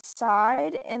go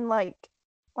inside and like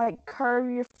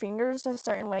curve your fingers a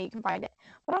certain way, you can find it.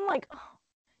 But I'm like,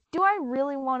 do I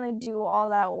really want to do all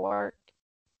that work?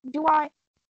 Do I?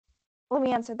 Let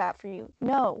me answer that for you.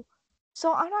 No.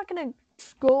 So I'm not gonna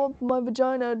go up my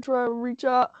vagina and try to reach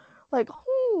out like,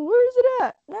 where is it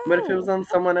at? What if it was No. on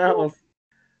someone else?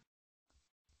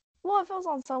 Well, if it was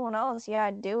on someone else, yeah,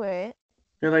 I'd do it.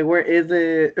 You're like, where is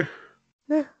it?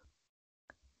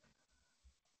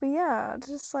 But yeah,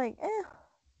 just like,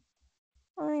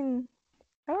 I mean,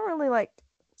 I don't really like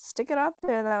stick it up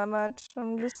there that much.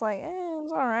 I'm just like,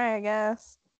 it's alright, I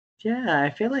guess. Yeah, I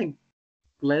feel like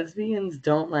lesbians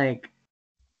don't like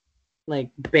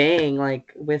bang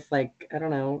like with like I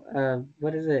don't know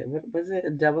what is it? What was it? A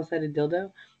double-sided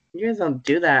dildo? You guys don't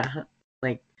do that, huh?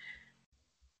 Like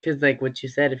because like what you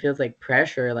said, it feels like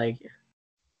pressure. Like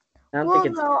I don't think Well,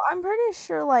 it's no, I'm pretty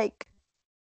sure like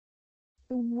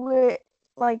with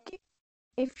like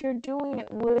if you're doing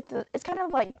it with it's kind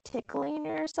of like tickling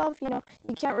yourself. You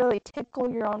can't really tickle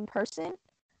your own person.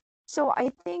 So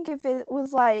I think if it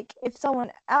was like if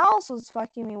someone else was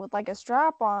fucking me with like a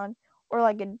strap on or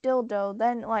like a dildo,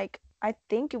 then like I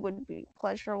think it would be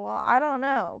pleasurable. I don't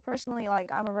know. Personally,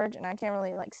 like I'm a virgin. I can't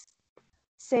really like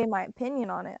say my opinion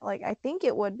on it. Like I think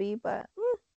it would be, but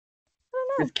I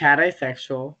don't it's cat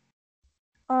asexual.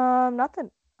 know. Not that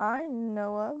I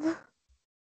know of.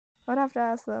 I'd have to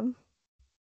ask them.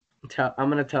 I'm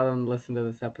gonna tell them to listen to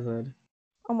this episode.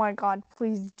 Oh my god,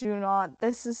 please do not.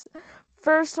 This is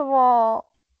First of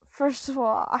all,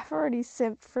 I've already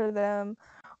simped for them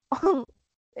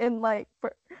in like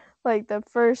the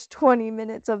first 20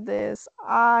 minutes of this.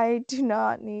 I do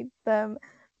not need them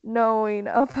knowing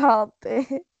about this.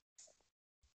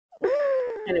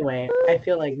 Anyway, I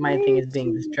feel like my thing is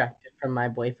being Raging. distracted from my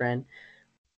boyfriend.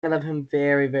 I love him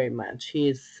very, very much.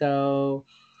 He's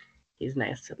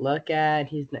nice to look at.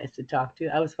 He's nice to talk to.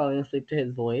 I was falling asleep to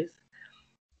his voice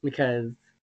because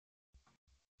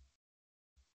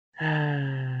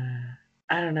I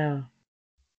don't know.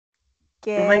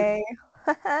 I'm like, Gay.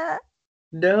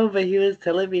 no, but he was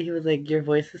telling me, he was like, your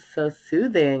voice is so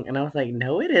soothing. And I was like,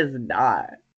 no, it is not.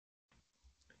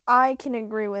 I can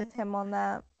agree with him on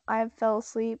that. I have fell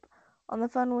asleep on the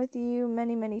phone with you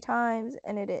many, many times,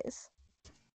 and it is.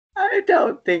 I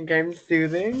don't think I'm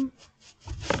soothing.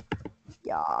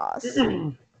 Yas.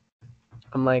 I'm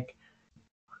like,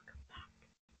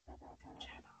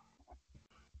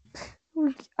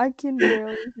 I can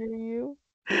barely hear you.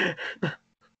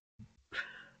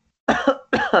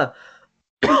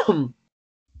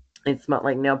 it smelled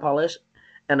like nail polish,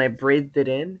 and I breathed it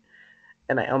in,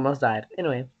 and I almost died.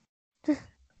 Anyway,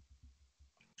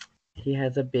 he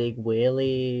has a big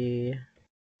willy.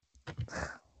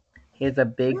 He has a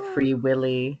big free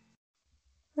willy.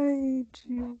 I hate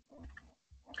you.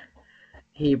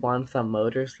 He wants a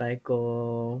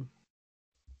motorcycle.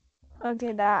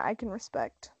 Okay, that I can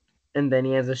respect. And then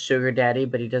he has a sugar daddy,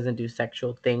 but he doesn't do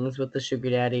sexual things with the sugar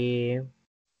daddy.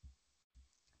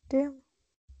 Damn.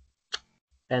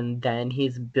 And then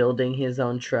he's building his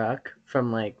own truck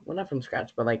from not from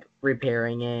scratch, but like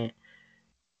repairing it.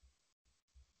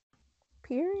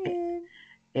 Period.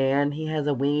 And he has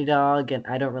a weenie dog, and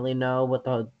I don't really know what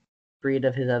the breed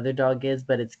of his other dog is,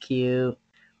 but it's cute.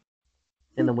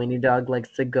 And the weenie dog likes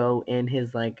to go in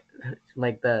his like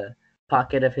the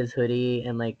pocket of his hoodie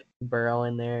and like burrow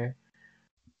in there.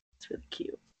 It's really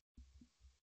cute.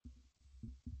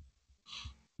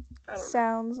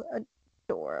 Sounds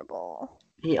adorable.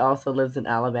 He also lives in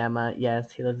Alabama.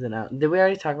 Yes, he lives in Alabama. Did we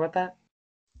already talk about that?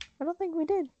 I don't think we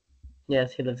did.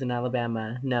 Yes, he lives in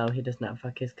Alabama. No, he does not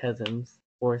fuck his cousins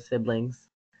or siblings.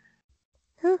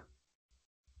 Huh.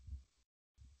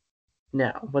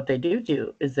 No, what they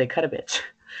do is they cut a bitch.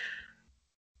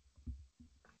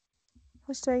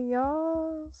 I say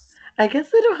yes. I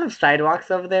guess they don't have sidewalks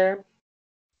over there.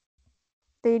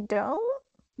 They don't?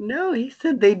 No, he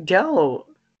said they don't.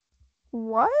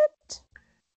 What?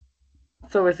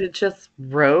 So is it just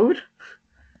road?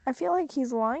 I feel like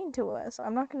he's lying to us.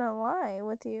 I'm not gonna lie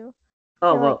with you.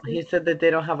 Oh, Feel like well, he said that they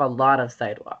don't have a lot of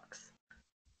sidewalks.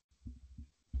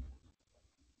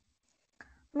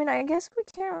 I mean, I guess we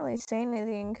can't really say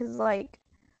anything because, like,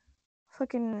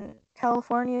 fucking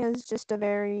California is just a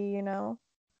very,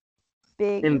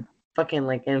 big In fucking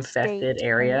infested state.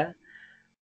 area.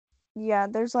 Yeah,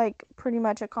 there's like pretty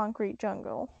much a concrete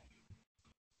jungle.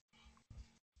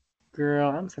 Girl,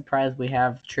 I'm surprised we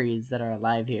have trees that are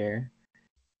alive here.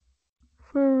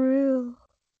 For real.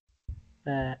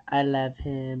 But I love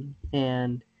him,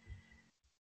 and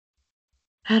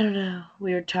I don't know.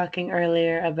 We were talking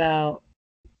earlier about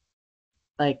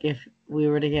if we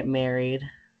were to get married,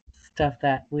 stuff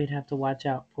that we'd have to watch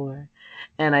out for.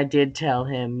 And I did tell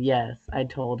him, yes, I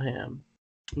told him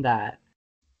that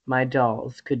my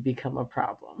dolls could become a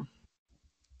problem.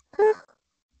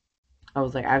 I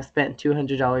was like, I've spent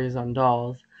 $200 on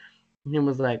dolls. And he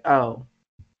was like, oh,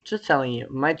 just telling you,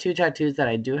 my 2 tattoos that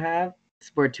I do have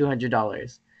were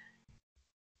 $200.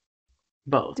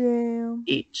 Both. Damn.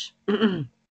 Each.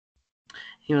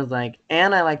 He was like,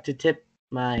 and I like to tip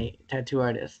my tattoo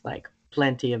artist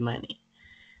plenty of money.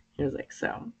 He was like,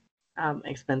 so I'm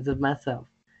expensive myself.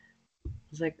 I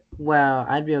was like, well,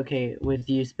 I'd be okay with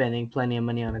you spending plenty of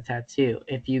money on a tattoo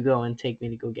if you go and take me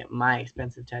to go get my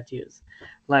expensive tattoos.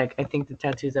 I think the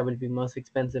tattoos that would be most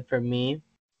expensive for me,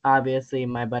 obviously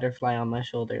my butterfly on my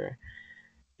shoulder,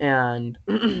 and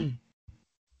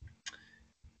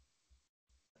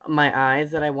my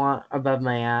eyes that I want above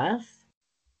my ass.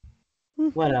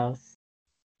 What else?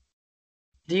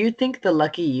 Do you think the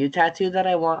Lucky You tattoo that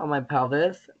I want on my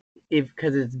pelvis,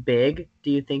 because it's big,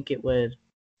 do you think it would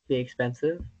be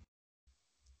expensive?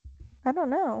 I don't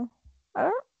know.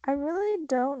 I really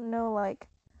don't know like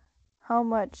how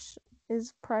much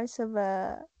is price of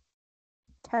a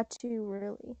tattoo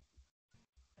really.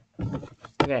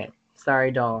 Okay,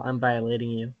 sorry, doll, I'm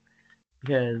violating you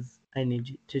because I need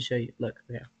you to show you. Look,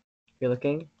 okay, you're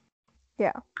looking.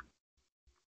 Yeah.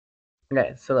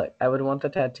 Okay, so look, I would want the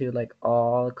tattoo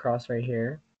all across right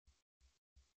here.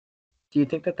 Do you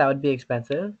think that that would be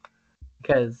expensive?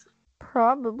 Because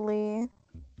Probably.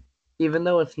 even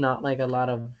though it's not a lot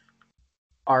of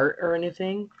art or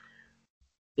anything.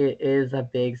 It is a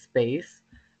big space.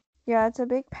 Yeah, it's a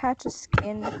big patch of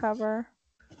skin to cover.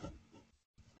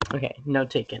 Okay, note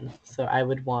taken. So I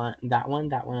would want that one,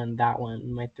 that one, and that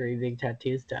one. My 3 big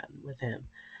tattoos done with him.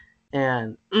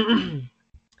 And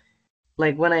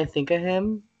like when I think of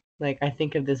him, like I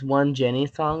think of this one Jenny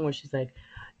song where she's like,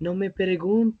 "No me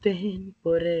pregunten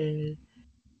por él,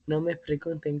 no me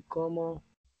pregunten cómo,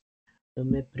 no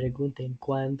me pregunten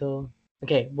cuándo."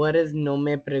 Okay, what does "no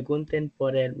me pregunten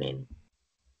por él" mean?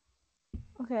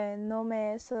 Okay, no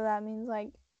me, so that means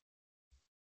like,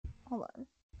 hold on.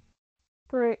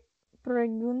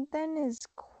 Pregunten is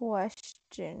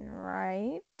question,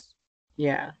 right?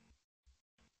 Yeah.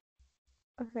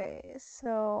 Okay,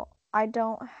 so I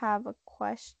don't have a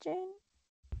question?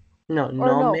 No, Or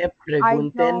no no, me I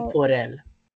pregunten don't, por él.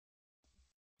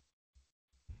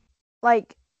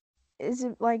 like, is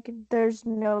it like there's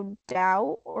no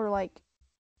doubt or like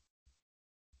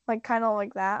kind of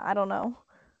like that? I don't know.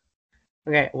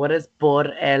 Okay, what does por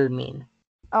él mean?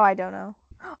 Oh, I don't know.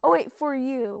 Oh, wait, for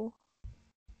you,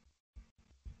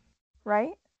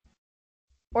 right?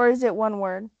 Or is it one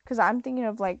word? Because I'm thinking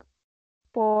of like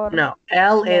por No,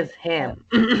 él me. is him.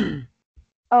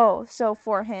 Oh, so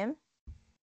for him?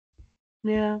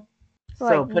 Yeah. So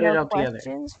So like put it no all together.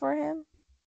 questions for him?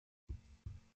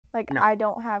 Like No. I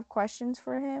don't have questions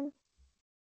for him?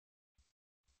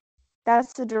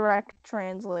 That's the direct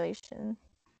translation.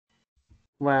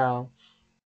 Well,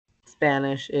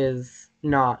 Spanish is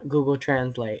not Google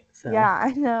Translate, so Yeah,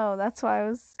 I know. That's why I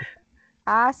was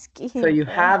asking you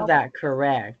for have help. that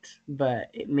correct, but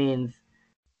it means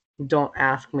don't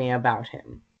ask me about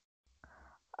him.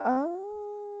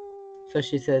 So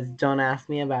she says, Oh. don't ask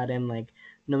me about him, like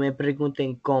no me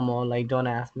pregunten cómo, like don't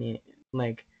ask me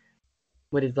like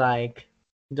what he's like.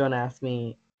 Don't ask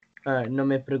me no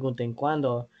me pregunten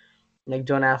cuándo, like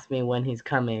don't ask me when he's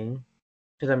coming,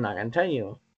 because I'm not gonna tell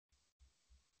you.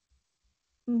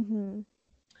 Mhm.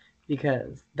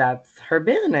 Because that's her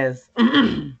business.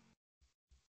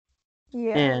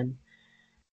 Yeah. And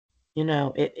you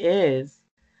know, it is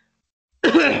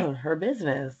her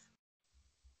business.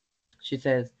 She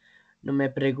says, "No me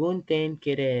pregunten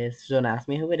qué es. Don't ask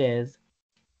me who it is.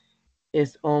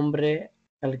 Es hombre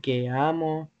al que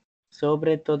amo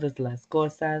sobre todas las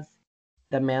cosas.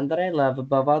 The man that I love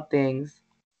above all things.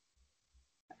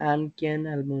 A quien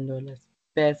al mundo las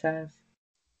pesas.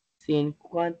 Sin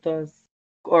cuantos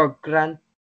or gran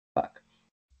fuck.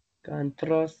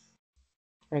 Contratos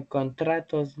or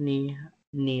contratos ni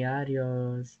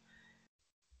arios.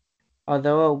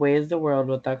 Although it weighs the world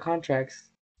without contracts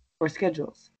or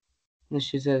schedules." And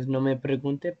she says, "No me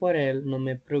pregunte por él, no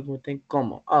me pregunten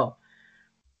cómo." Oh,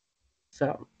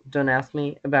 so don't ask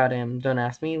me about him. Don't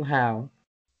ask me how.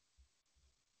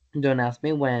 Don't ask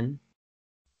me when.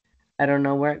 I don't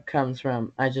know where it comes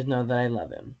from. I just know that I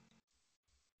love him.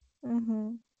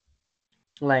 Mhm.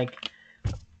 Like,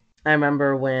 I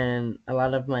remember when a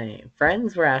lot of my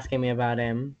friends were asking me about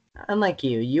him. Unlike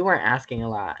you weren't asking a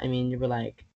lot. I mean, you were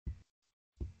like,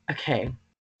 okay,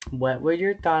 what were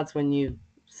your thoughts when you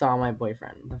saw my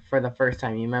boyfriend for the first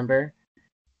time? You remember?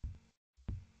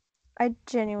 I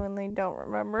genuinely don't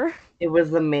remember. It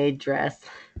was the maid dress.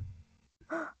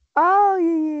 Oh,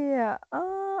 yeah. I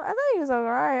thought he was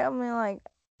alright. I mean, like,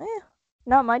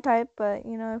 not my type, but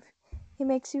you know, if he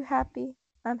makes you happy,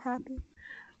 I'm happy.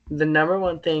 The number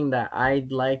one thing that I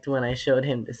liked when I showed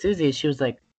him to Susie, she was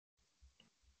like,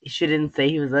 she didn't say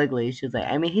he was ugly. She was like,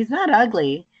 I mean, he's not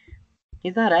ugly.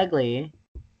 He's not ugly.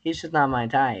 He's just not my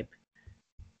type.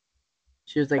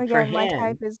 She was like, for Again, my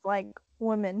type him, is like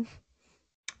women.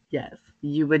 yes,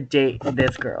 you would date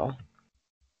this girl.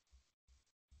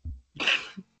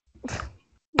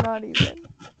 Not even.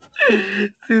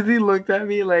 Susie looked at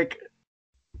me like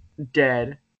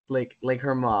dead, like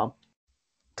her mom.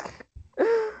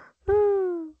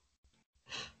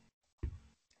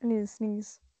 I need to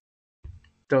sneeze.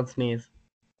 Don't sneeze.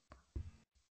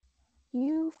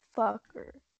 You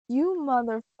fucker. You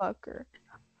motherfucker.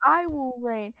 I will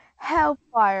rain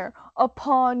hellfire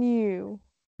upon you.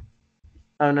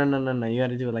 Oh no! You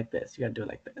gotta do it like this. You gotta do it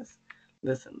like this.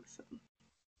 Listen.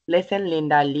 Listen,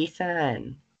 Linda.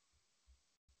 Listen.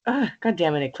 Ugh, God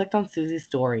damn it! I clicked on Susie's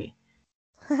story.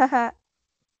 You have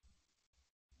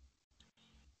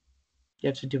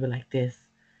to do it like this.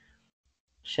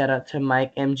 Shout out to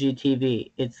Mike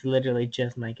MGTV. It's literally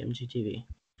just Mike MGTV.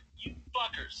 You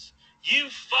fuckers. You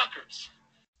fuckers.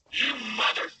 You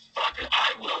motherfucker.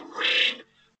 I will rain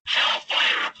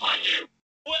hellfire upon you.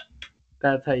 What?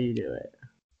 That's how you do it.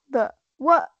 The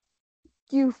what?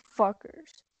 You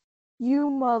fuckers. You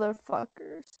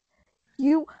motherfuckers.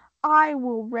 You I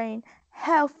will rain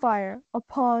hellfire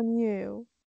upon you.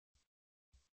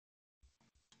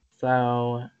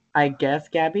 So I guess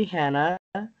Gabby Hanna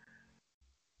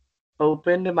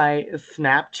opened my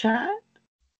Snapchat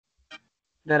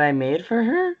that I made for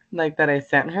her, like that I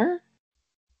sent her.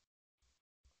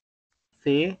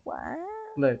 See? What?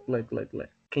 Look.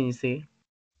 Can you see?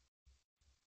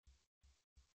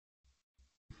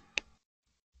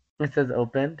 It says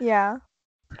opened. Yeah.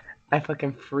 I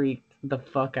fucking freaked the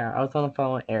fuck out. I was on the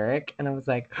phone with Eric and I was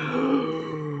like,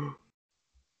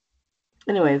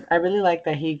 anyways, I really like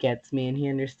that he gets me and he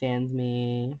understands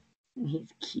me. He's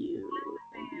cute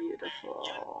and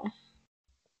beautiful.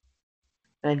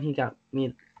 And he got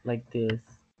me like this.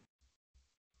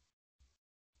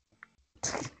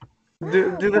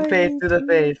 Do the I face, hate do the you.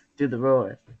 face, do the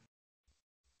roar.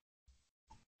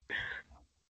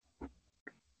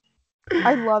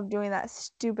 I love doing that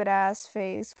stupid ass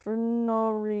face for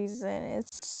no reason.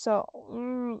 It's so.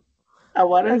 I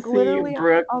want to Like, see literally,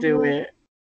 Brooke I'll be do like, it.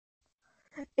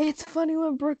 it's funny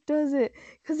when Brooke does it,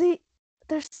 cause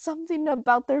there's something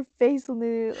about their face when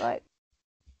they like.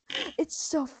 It's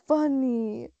so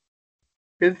funny.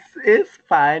 It's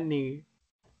funny.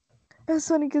 It was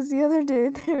funny because the other day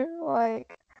they're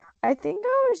like, I think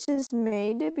I was just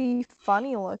made to be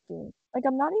funny looking. Like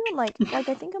I'm not even like I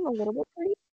think I'm a little bit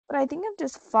pretty, but I think I'm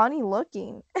just funny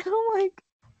looking. And I'm like,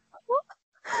 what?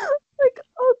 Like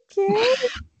okay.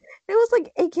 It was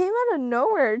like it came out of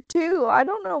nowhere too. I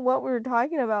don't know what we were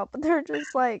talking about, but they're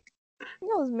just like, I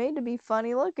think I was made to be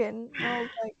funny looking. And I was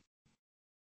like,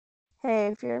 hey,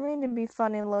 if you're made to be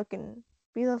funny looking,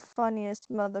 be the funniest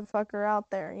motherfucker out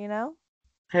there, you know?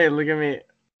 Hey, look at me.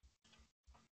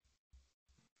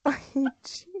 I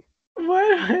hate you. Why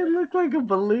do I look like a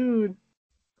balloon?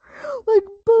 Like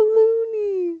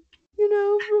Balloony, you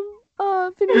know,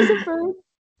 from Phineas and Ferb.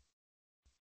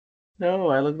 No,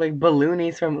 I look like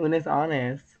Balloonies from Unis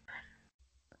Honest.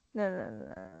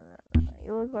 No.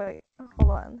 You look like.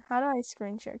 Hold on. How do I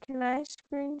screen share? Can I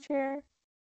screen share?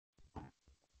 I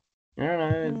don't know,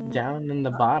 it's Mm, down in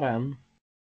the bottom.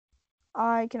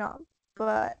 I cannot.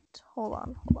 But hold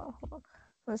on. I'm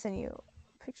gonna send you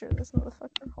a picture of this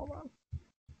motherfucker. Hold on.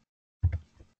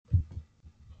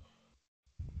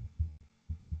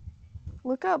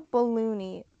 Look up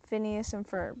Balloony, Phineas and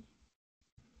Ferb.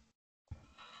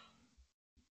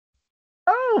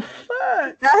 Oh,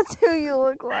 fuck! That's who you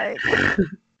look like.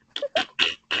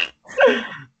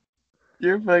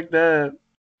 You're fucked up.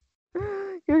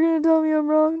 You're gonna tell me I'm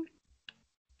wrong?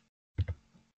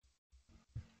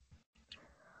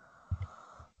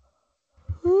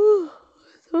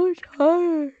 So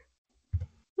tired.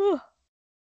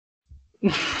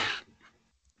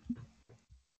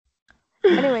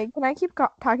 Anyway, can I keep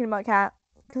talking about Cat?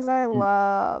 Because I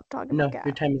love talking No, about your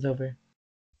Cat. time is over.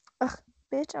 Ugh,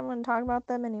 bitch, I'm gonna talk about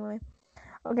them anyway.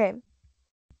 Okay,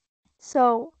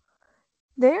 so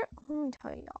they're. Let me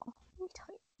tell y'all.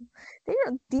 They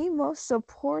are the most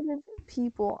supportive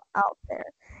people out there.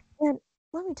 And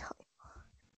let me tell you,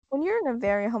 when you're in a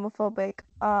very homophobic,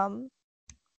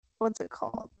 what's it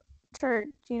called? Church,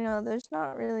 you know, there's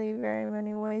not really very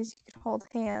many ways you can hold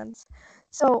hands.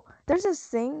 So there's this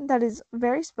thing that is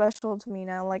very special to me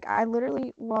now. Like I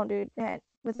literally won't do it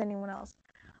with anyone else.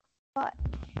 But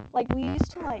like we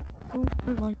used to like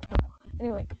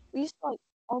anyway, we used to like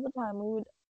all the time we would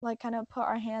like kind of put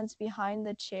our hands behind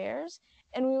the chairs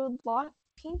and we would lock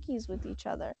pinkies with each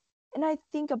other. And I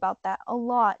think about that a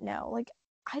lot now. Like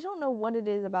I don't know what it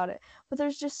is about it, but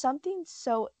there's just something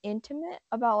so intimate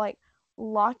about like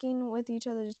locking with each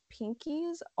other's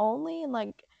pinkies only and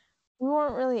like we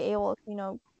weren't really able to, you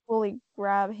know, fully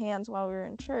grab hands while we were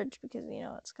in church because, you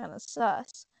know, it's kind of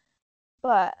sus.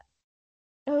 But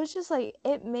it was just like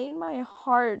it made my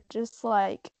heart just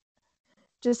spike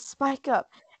up.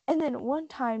 And then one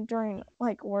time during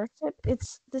like worship,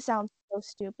 this sounds so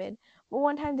stupid, but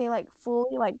one time they like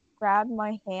fully like grabbed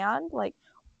my hand, like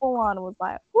full on was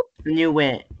like, whoop. And you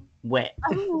went wet.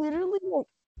 I'm literally like,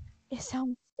 it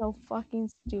sounds so fucking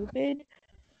stupid,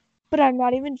 but I'm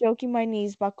not even joking. My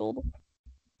knees buckled.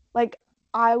 Like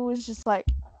I was just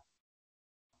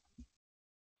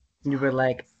You were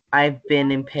like, I've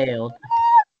been impaled.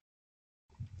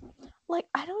 like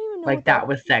I don't even know Like what that that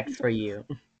was sex for you.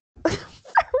 for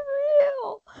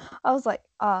real. I was like,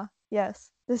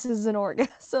 yes, this is an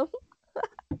orgasm.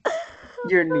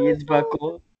 Your knees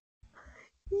buckled.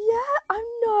 Yeah, I'm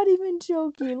not even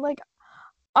joking. Like,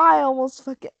 I almost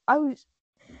fucking, I was,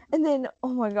 and then,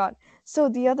 oh my god. So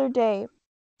the other day,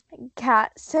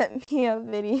 Kat sent me a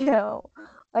video.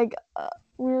 Like,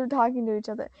 we were talking to each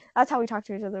other. That's how we talk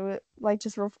to each other. We, like,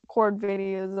 just record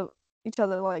videos of each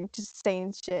other, like, just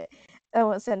saying shit. And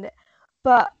we'll send it.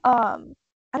 But I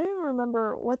don't even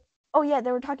remember what. Oh yeah,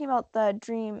 they were talking about the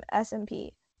Dream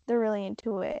SMP. They're really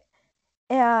into it,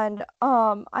 and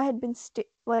I had been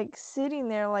like sitting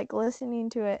there like listening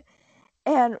to it,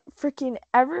 and freaking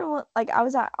everyone, like I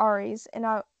was at Ari's, and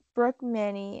Brooke,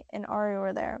 Manny, and Ari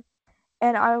were there,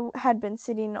 and I had been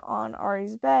sitting on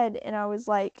Ari's bed, and I was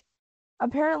like,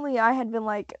 apparently I had been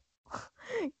like,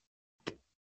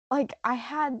 like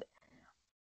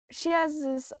she has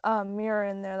this mirror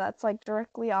in there that's like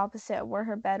directly opposite of where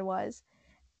her bed was,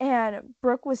 and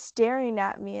Brooke was staring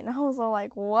at me, and I was all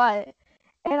like, what?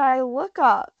 And I look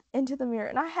up into the mirror,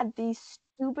 and I had the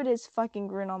stupidest fucking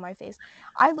grin on my face.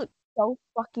 I looked so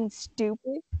fucking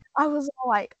stupid. I was all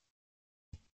like,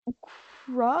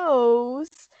 gross.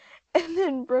 And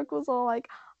then Brooke was all like,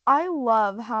 I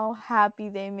love how happy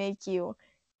they make you.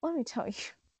 Let me tell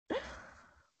you.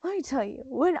 Let me tell you,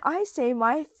 when I say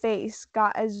my face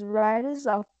got as red as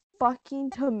a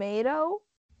fucking tomato,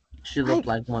 She looked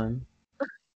like like one.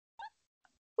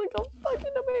 like a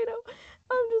fucking tomato.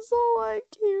 I'm just all like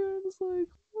here, I'm just like,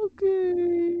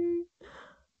 okay.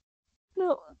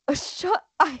 No, shut.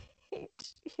 I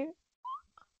hate you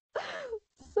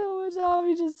so much.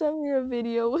 Abby just sent me a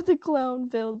video with a clown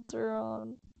filter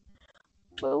on.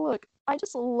 But look, I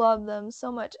just love them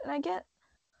so much, and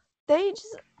they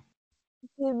just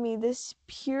give me this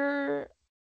pure,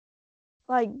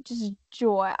 like, just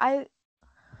joy. I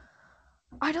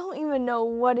don't even know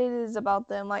what it is about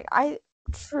them. Like, I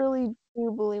truly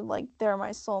do believe like they're my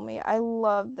soulmate. I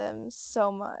love them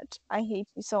so much. I hate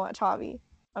you so much, Javi.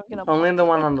 I'm gonna Only punch the you.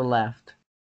 one on the left.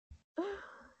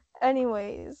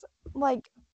 Anyways, like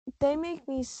they make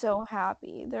me so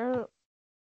happy.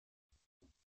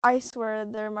 I swear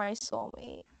they're my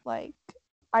soulmate. Like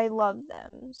I love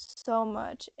them so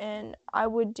much, and I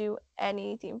would do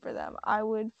anything for them. I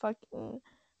would fucking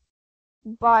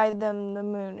buy them the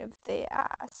moon if they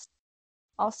asked.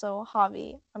 Also,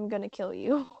 Javi, I'm gonna kill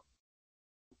you.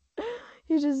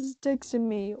 He just texted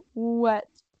me wet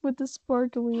with the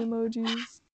sparkly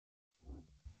emojis.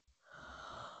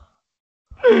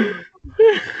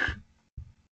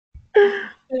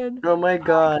 And Oh my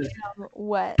god.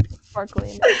 wet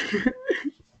sparkly emojis.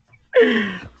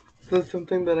 So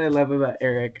something that I love about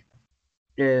Eric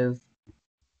is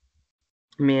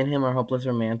me and him are hopeless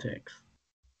romantics.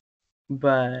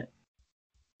 But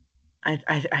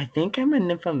I think I'm a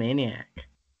nymphomaniac.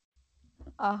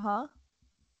 Uh-huh.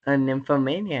 A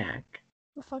nymphomaniac.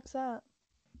 The fuck's that?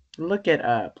 Look it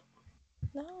up.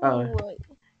 Oh, No.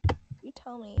 You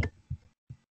tell me.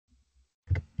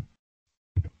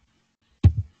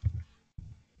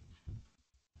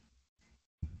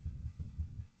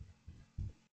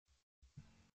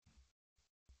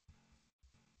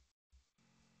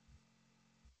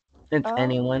 it's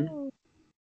anyone. Oh.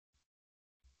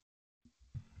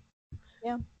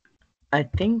 Yeah. I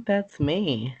think that's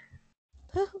me.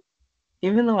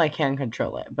 Even though I can't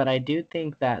control it, but I do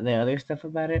think that the other stuff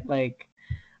about it, like,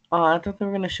 oh, I thought they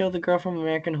were gonna show the girl from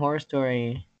American Horror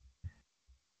Story.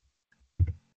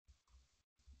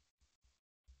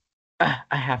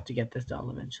 I have to get this doll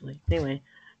eventually. Anyway,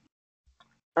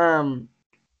 um,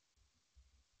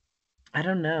 I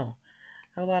don't know.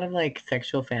 I have a lot of like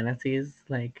sexual fantasies,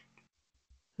 like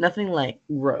nothing like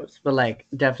gross, but like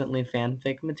definitely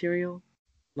fanfic material.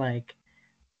 Like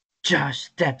Josh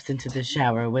steps into the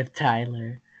shower with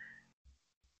Tyler.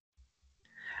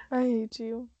 I hate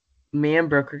you. Me and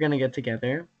Brooke are gonna get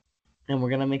together, and we're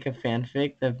gonna make a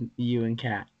fanfic of you and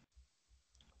Kat.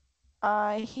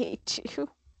 I hate you.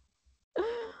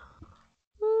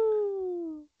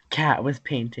 Kat was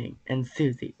painting, and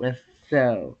Susie was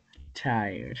so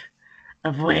tired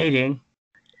of waiting.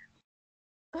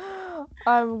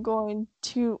 I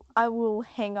will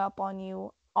hang up on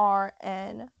you.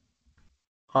 RN.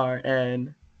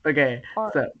 RN. Okay,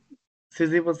 R. so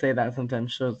Susie will say that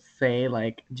sometimes. She'll say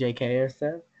like JK or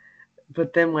stuff.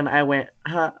 But then when I went,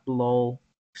 huh, lol,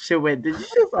 she went, did you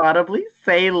just audibly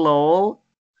say lol?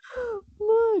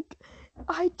 Look,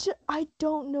 I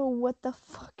don't know what the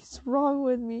fuck is wrong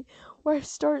with me where I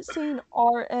start saying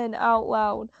RN out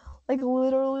loud. Like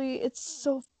literally, it's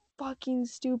so fucking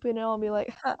stupid, and I'll be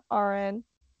like, ha, RN.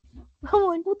 I'm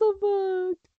like, what the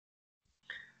fuck?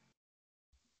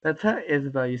 That's how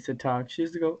Isabel used to talk. She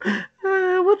used to go,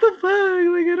 what the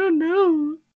fuck? Like, I don't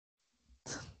know.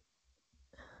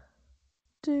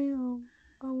 Damn,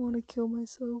 I want to kill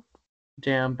myself.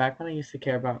 Damn, back when I used to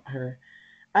care about her,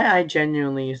 I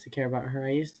genuinely used to care about her.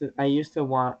 I used to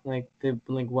want like the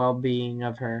like well being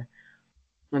of her.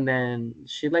 And then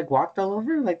she like walked all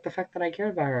over like the fact that I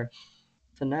cared about her.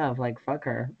 It's enough. Like fuck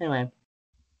her. Anyway.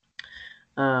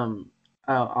 Um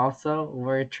Oh, also,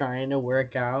 we're trying to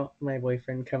work out my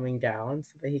boyfriend coming down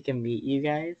so that he can meet you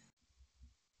guys.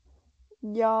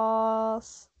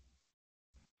 Yas.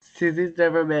 Susie's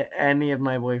never met any of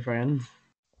my boyfriends.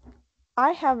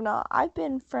 I have not. I've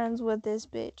been friends with this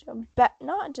bitch.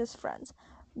 Not just friends.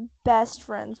 Best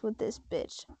friends with this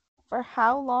bitch. For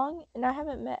how long? And I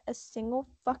haven't met a single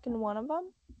fucking one of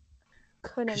them?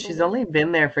 Couldn't She's believe only it.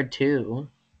 been there for 2.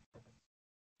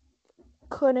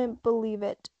 Couldn't believe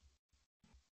it.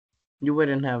 You would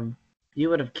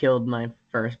have killed my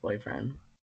first boyfriend.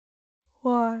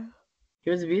 Why? He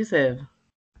was abusive.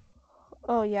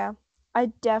 Oh yeah. I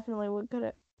definitely would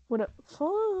have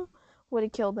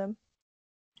killed him.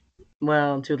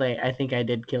 Well, too late. I think I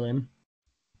did kill him.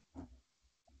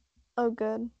 Oh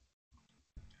good.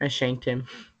 I shanked him.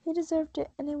 He deserved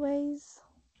it anyways.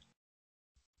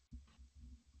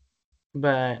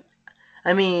 But,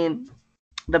 I mean,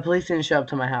 the police didn't show up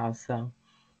to my house, so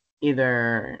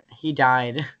either he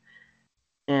died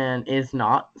and is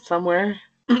not somewhere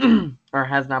or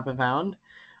has not been found,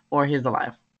 or he's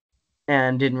alive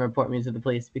and didn't report me to the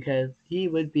police because he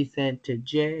would be sent to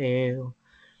jail.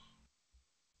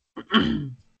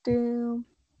 Damn.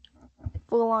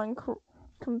 Full on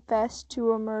confessed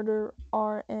to a murder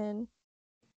RN.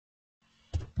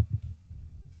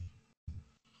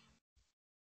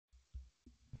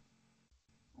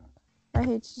 I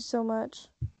hate you so much.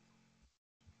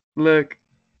 Look,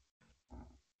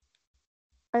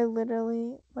 I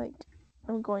literally,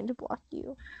 I'm going to block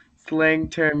you. slang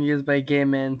term used by gay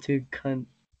men to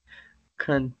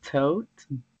contote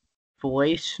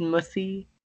boy schmussy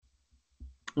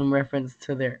in reference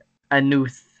to their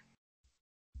anus,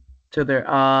 to their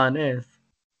anus.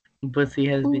 Pussy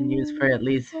has been used for at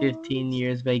least 15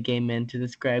 years by gay men to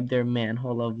describe their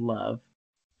manhole of love.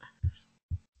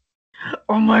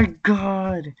 Oh my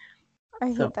god! I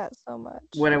hate So, that so much.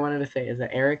 what I wanted to say is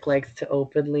that Eric likes to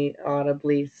openly,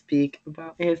 audibly speak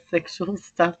about his sexual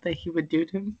stuff that he would do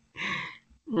to me,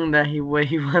 and what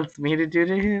he wants me to do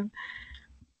to him.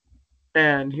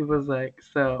 And he was like,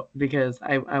 so, because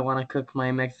I want to cook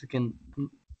my Mexican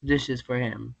dishes for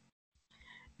him.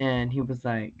 And he was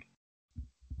like,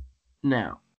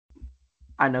 no,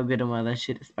 I know good and well that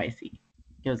shit is spicy.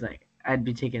 He was like, I'd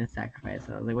be taking a sacrifice.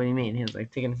 And I was like, what do you mean? He was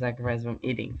like, taking a sacrifice from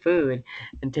eating food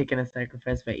and taking a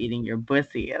sacrifice by eating your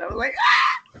pussy. And I was like,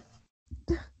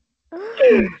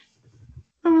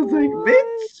 I was like,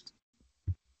 bitch.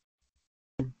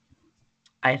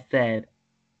 I said,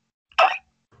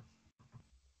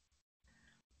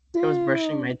 I was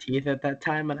brushing my teeth at that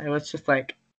time and I was just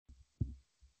like,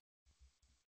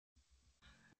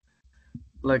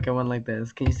 look, I went like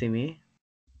this. Can you see me?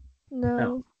 No.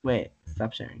 Oh, wait,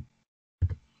 stop sharing.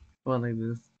 I went like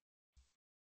this.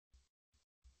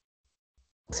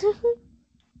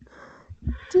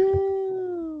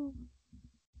 Damn.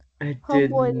 I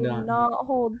did Homeboy did not. not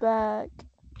hold back.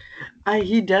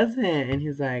 He doesn't. And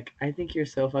he's like, I think you're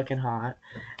so fucking hot.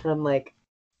 And I'm like,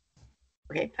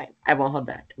 okay, fine. I won't hold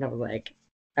back. And I was like,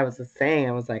 I was just saying,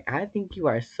 I was like, I think you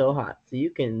are so hot. So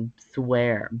you can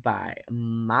swear by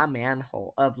my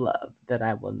manhole of love that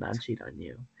I will not cheat on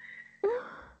you.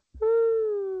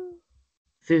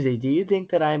 Susie, do you think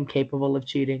that I am capable of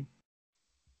cheating?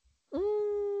 I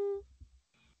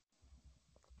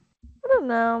don't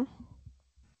know.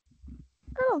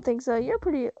 I don't think so. You're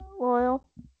pretty loyal.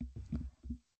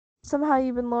 Somehow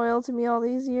you've been loyal to me all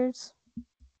these years.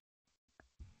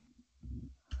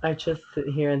 I just sit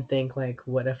here and think, like,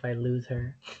 what if I lose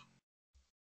her?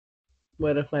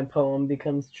 What if my poem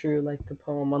becomes true like the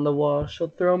poem on the wall? She'll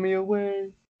throw me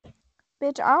away.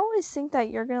 Bitch, I always think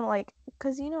that you're gonna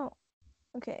cause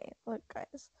okay, look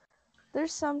guys.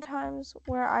 There's sometimes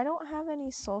where I don't have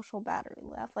any social battery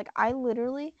left. Like I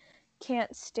literally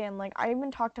can't stand I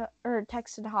even texted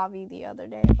Javi the other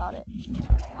day about it.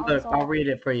 Look, I'll read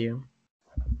it for you.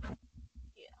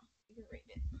 Yeah, you can read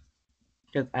it.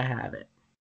 Because I have it.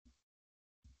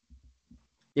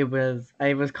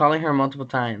 I was calling her multiple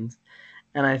times.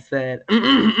 And I said,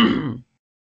 I'm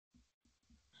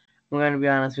going to be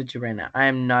honest with you right now. I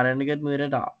am not in a good mood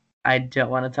at all. I don't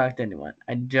want to talk to anyone.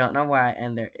 I don't know why.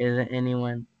 And there isn't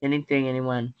anything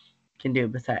anyone can do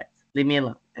besides leave me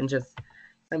alone and just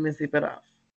let me sleep it off.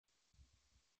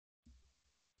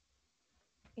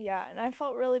 Yeah, and I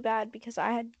felt really bad because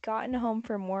I had gotten home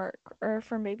from work or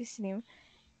from babysitting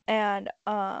and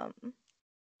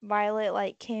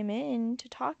Violet came in to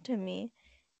talk to me.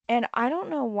 And I don't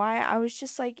know why I was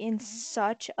just in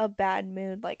such a bad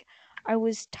mood. I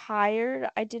was tired.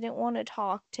 I didn't want to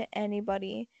talk to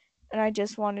anybody and I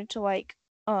just wanted to watch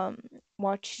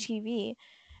TV.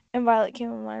 And Violet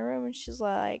came in my room and she's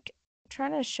like,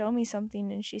 trying to show me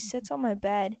something, and she sits on my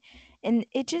bed, and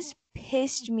it just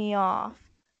pissed me off.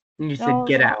 And you And I said, was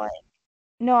get all out. like,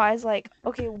 no, I was like,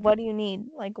 okay, what do you need?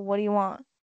 Like, what do you want?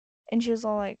 And she was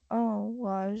all like, oh,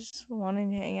 well, I was just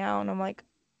wanting to hang out. And I'm like,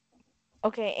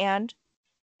 okay, and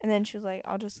then she was like,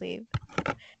 I'll just leave.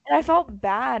 And I felt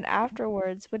bad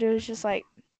afterwards, but it was just like,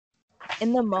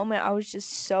 in the moment, I was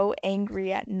just so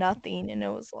angry at nothing, and it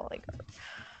was like,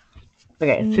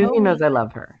 Okay, no Susie knows reason. I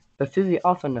love her, but Susie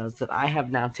also knows that I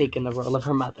have now taken the role of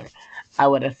her mother. I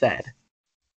would have said,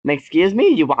 excuse me,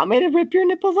 you want me to rip your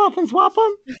nipples off and swap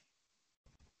them?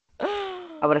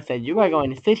 I would have said, you are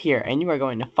going to sit here and you are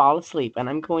going to fall asleep, and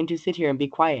I'm going to sit here and be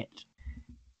quiet.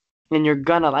 And you're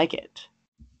gonna like it.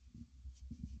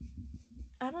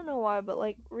 I don't know why, but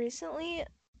like recently,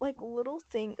 like little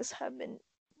things have been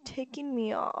ticking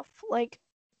me off. Like,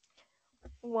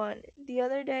 one, the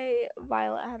other day,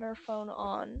 Violet had her phone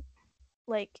on,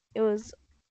 like it was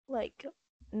like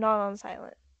not on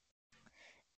silent,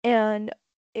 and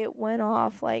it went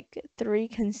off like 3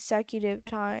 consecutive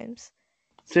times.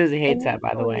 Susie hates And that,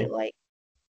 by the usually, way. like,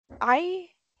 I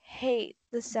hate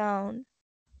the sound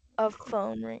of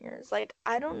phone ringers. Like,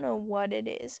 I don't know what it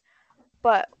is,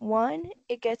 but one,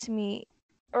 it gets me,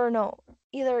 or no,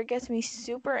 either it gets me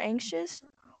super anxious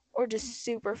or just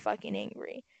super fucking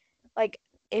angry. Like,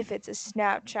 if it's a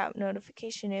Snapchat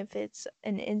notification, if it's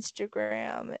an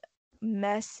Instagram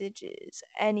messages,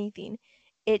 anything,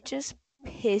 it just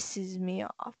pisses me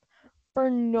off for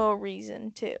no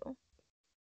reason, too.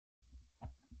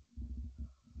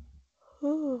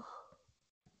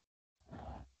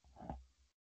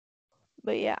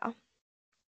 But yeah,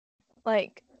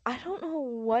 like, I don't know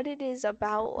what it is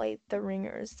about like the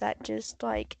ringers that just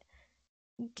like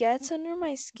gets under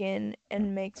my skin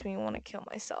and makes me want to kill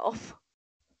myself.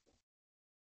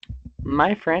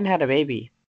 My friend had a baby.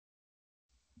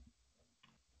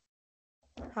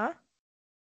 Huh?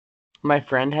 My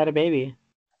friend had a baby.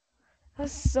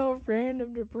 That's so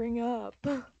random to bring up.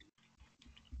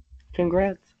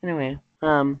 Congrats. Anyway,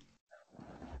 what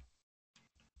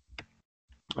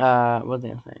was I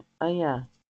gonna say? Oh yeah,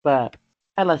 but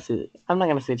I love Susie. I'm not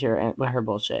gonna sit here with her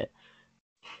bullshit.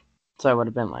 So I would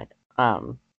have been like,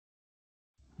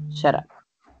 shut up.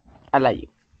 I love you.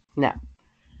 Now,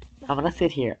 I'm gonna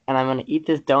sit here and I'm gonna eat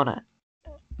this donut,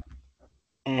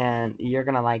 and you're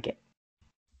gonna like it.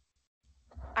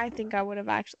 I think I would have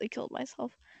actually killed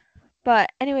myself.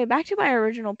 But anyway, back to my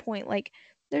original point. Like,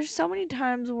 there's so many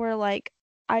times where like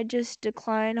I just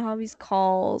decline Hobby's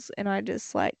calls and I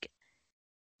just like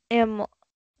am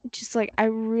just like I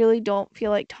really don't feel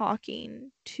like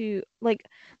talking to like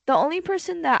the only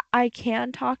person that I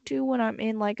can talk to when I'm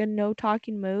in like a no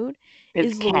talking mood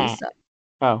It's is cat. Louisa.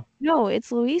 Oh, No,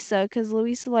 it's Louisa cuz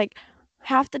Louisa like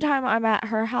half the time I'm at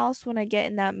her house when I get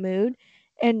in that mood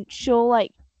and she'll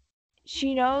like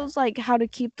she knows like how to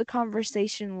keep the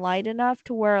conversation light enough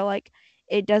to where like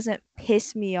it doesn't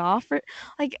piss me off or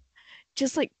like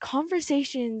just like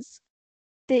conversations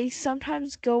they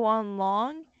sometimes go on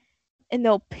long and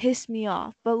they'll piss me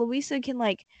off. But Louisa can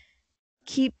like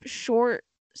keep short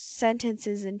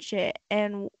sentences and shit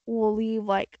and we'll leave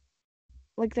like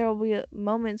there will be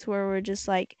moments where we're just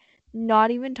like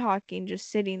not even talking, just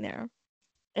sitting there.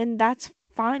 And that's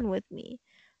fine with me.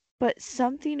 But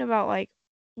something about like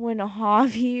when a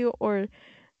hobby or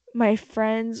my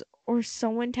friends or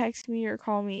someone texts me or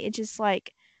call me, it just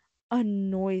like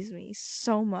annoys me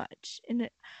so much. And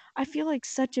I feel like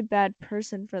such a bad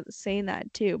person for saying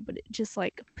that too, but it just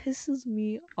like pisses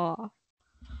me off.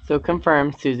 so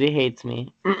confirmed. Susie hates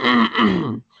me.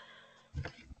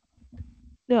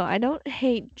 No, I don't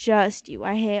hate just you.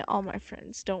 I hate all my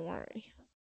friends. Don't worry.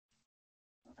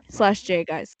 /J,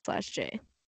 guys. /J.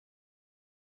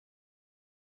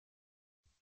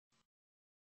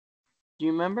 Do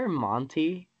you remember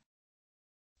Monty?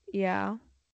 Yeah.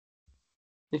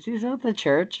 Is he still at the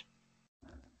church?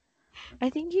 I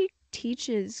think he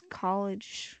teaches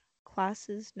college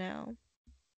classes now.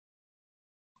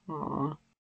 Aw.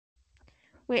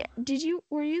 Wait,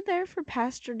 were you there for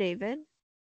Pastor David?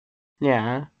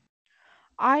 Yeah.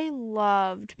 I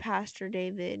loved Pastor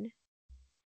David.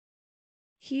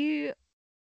 He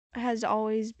has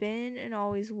always been and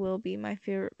always will be my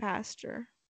favorite pastor.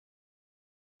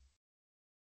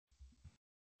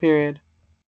 Period.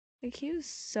 Like he was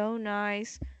so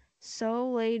nice,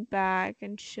 so laid back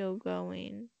and chill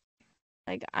going.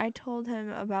 Like I told him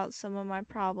about some of my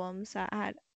problems that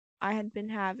I had been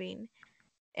having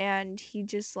and he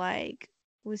just like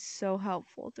was so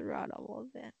helpful throughout all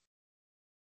of it.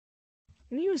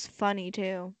 And he was funny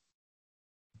too.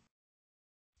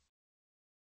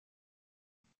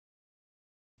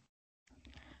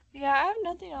 Yeah, I have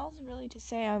nothing else really to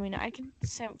say. I mean, I can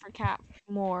simp for Cat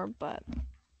more, but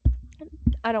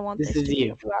I don't want This this is to be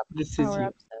you. a 2 This is hour you.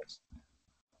 episode.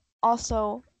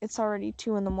 Also, it's already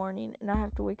 2 in the morning, and I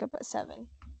have to wake up at 7.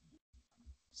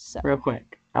 So, Real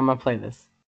quick, I'm gonna play this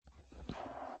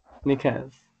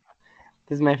because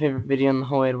this is my favorite video in the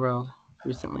whole wide world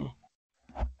recently.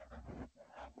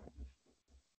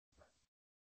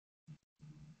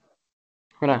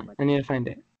 Hold on, I need to find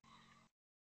it.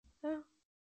 yeah.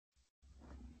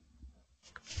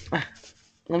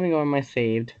 Let me go on my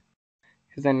saved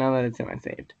because I know that it's in my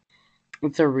saved.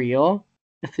 It's a reel.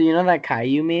 So you know that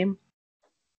Caillou meme?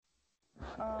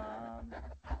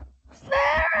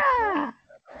 Sarah!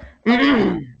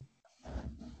 yeah.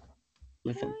 Listen.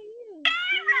 Sarah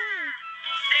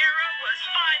was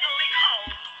finally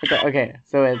home. Okay,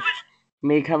 so it's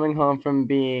me coming home from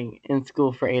being in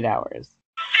school for 8 hours.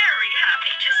 Very happy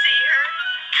to see her.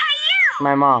 Caillou!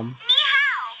 My mom. Ni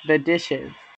hao! The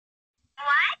dishes.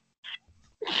 What?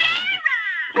 Sarah!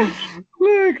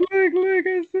 Look,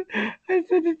 I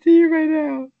sent it to you right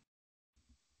now.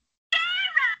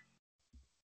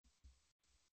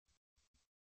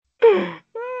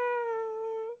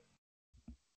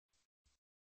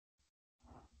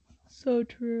 So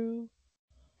true.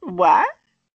 What?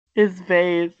 His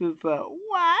face is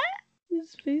what?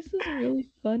 His face is really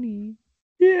funny.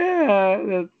 Yeah,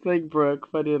 that's like Brooke,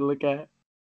 funny to look at.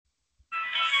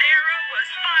 Sarah was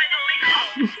finally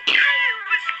home. Caillou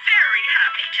was very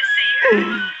happy to see her.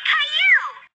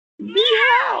 Caillou!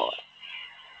 Meow.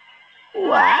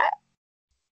 What?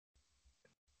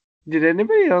 Did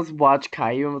anybody else watch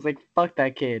Caillou and was like, fuck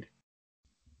that kid?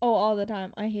 Oh, all the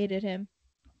time. I hated him.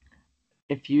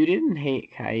 If you didn't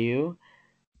hate Caillou,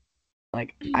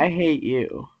 like, I hate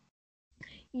you.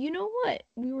 You know what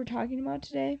we were talking about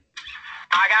today?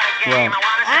 I got a game. Well,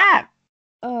 I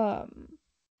want to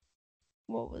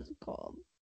What was it called?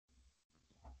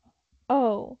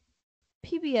 Oh,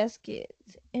 PBS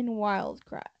Kids and Wild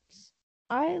Kratts.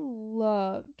 I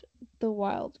loved the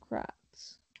Wild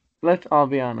Kratts. let's all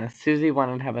be honest. Susie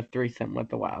wanted to have a threesome with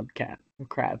the Wildcat.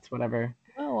 Kratts, whatever.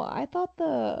 No, I thought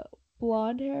the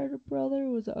blonde-haired brother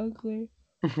was ugly.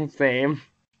 Same.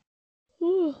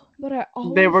 But I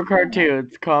always They were thought-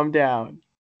 cartoons. Calm down.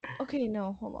 Okay,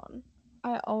 no, hold on.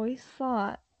 I always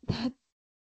thought that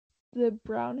the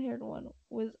brown-haired one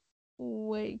was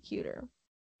way cuter.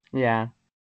 Yeah.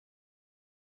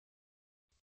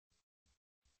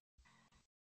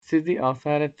 Susie also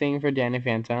had a thing for Danny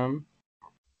Phantom.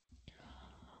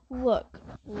 Look.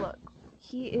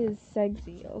 He is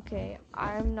sexy, okay?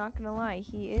 I'm not gonna lie,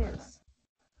 he is.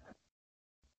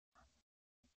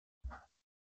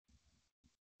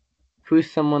 Who's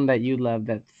someone that you love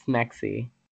that's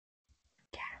smexy?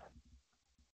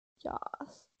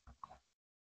 Joss.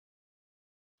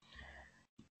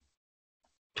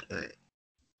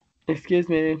 Excuse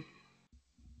me.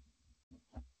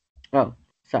 Oh,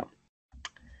 so.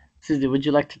 Susie, would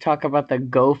you like to talk about the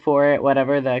go for it,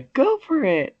 whatever, the go for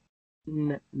it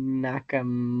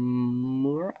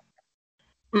Nakamura?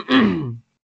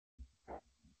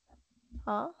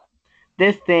 Huh?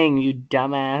 This thing, you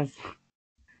dumbass.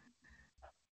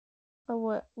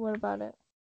 Oh, what about it?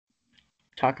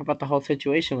 Talk about the whole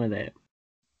situation with it.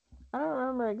 I don't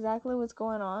remember exactly what's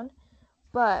going on,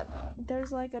 but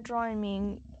there's like a drawing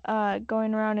meme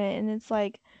going around it, and it's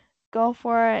like, go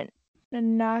for it,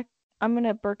 and not. I'm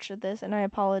gonna butcher this, and I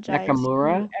apologize to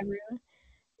Nakamura? everyone.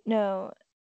 No,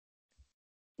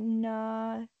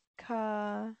 Naka.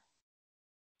 I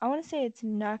want to say it's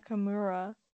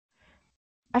Nakamura.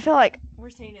 I feel like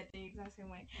we're saying it the exact same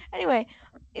way. Anyway,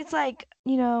 it's like,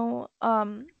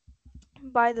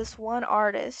 by this one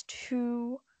artist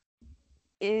who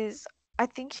is, I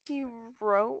think he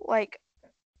wrote like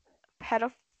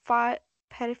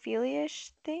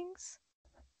pedophilia-ish things.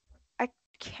 I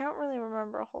can't really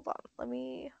remember. Hold on. Let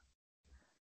me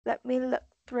look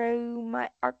through my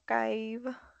archive.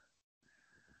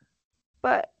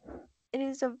 But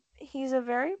he's a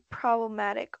very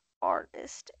problematic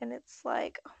artist, and it's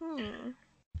like,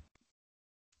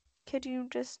 could you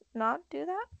just not do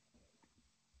that?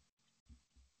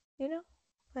 You know?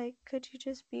 Like, could you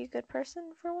just be a good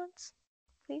person for once?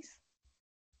 Please?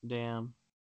 Damn.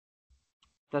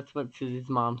 That's what Susie's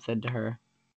mom said to her.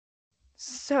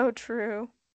 So true.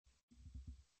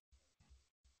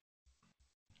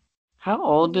 How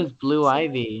old is Blue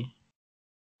Ivy?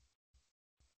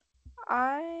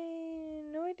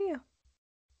 No idea.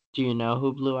 Do you know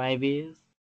who Blue Ivy is?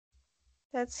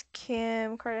 That's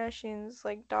Kim Kardashian's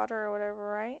like daughter or whatever,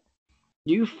 right?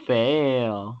 You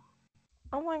fail.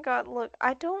 Oh my god, look,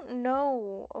 I don't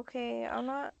know. Okay, I'm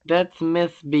not. That's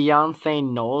Miss Beyonce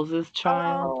Knowles'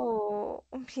 child. Oh,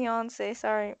 Beyonce.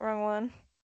 Sorry, wrong one.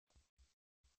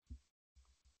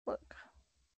 Look.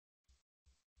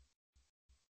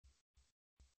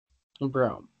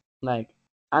 Bro, like,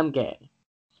 I'm gay.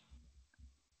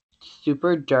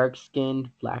 Super dark skinned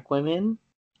black women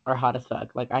are hot as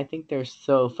fuck. Like, I think they're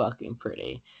so fucking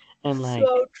pretty. And like,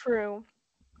 So true.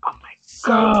 oh my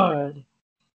So true. god.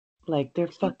 Like, they're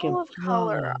People fucking of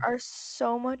color flawless are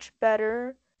so much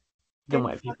better than than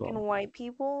white fucking people. white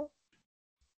people.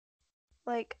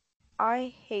 Like,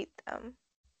 I hate them.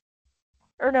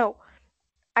 Or no,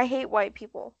 I hate white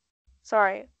people.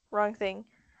 Sorry, wrong thing.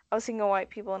 I was thinking of white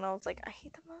people and I was like, I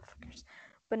hate them motherfuckers.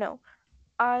 But no,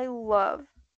 I love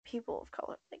people of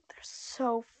color. Like, they're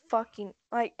so fucking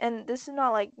like, and this is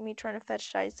not like me trying to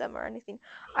fetishize them or anything.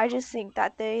 I just think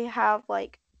that they have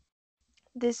like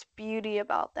this beauty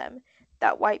about them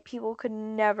that white people could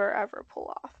never ever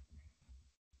pull off.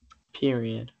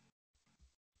 Period.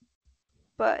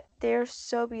 But they're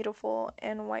so beautiful,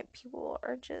 and white people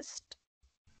are just.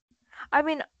 I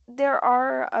mean, there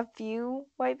are a few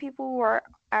white people who are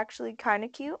actually kind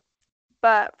of cute,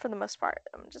 but for the most part,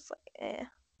 I'm just like, eh.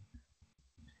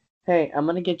 Hey, I'm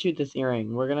gonna get you this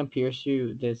earring. We're gonna pierce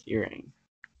you this earring.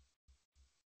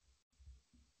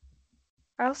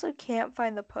 I also can't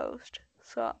find the post,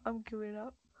 so I'm giving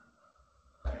up.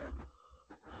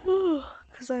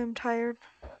 Because I am tired.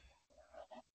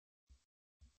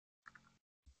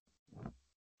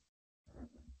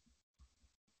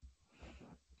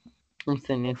 I'm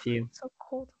sending it to you. It's so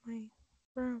cold in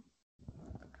my room.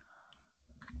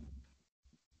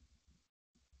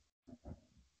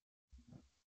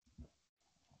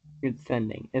 It's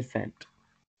sending. It's sent.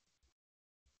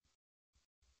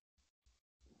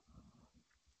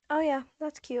 Oh yeah,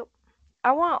 that's cute.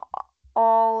 I want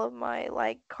all of my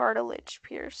like cartilage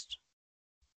pierced.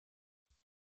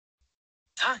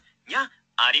 Yeah,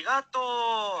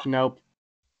 arigato. Nope.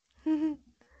 I'm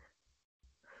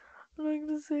not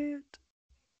gonna say it.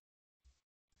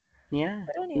 Yeah.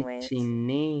 But anyways,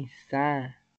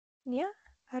 Ichinisa. yeah,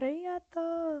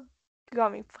 arigato. You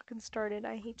got me fucking started.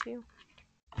 I hate you.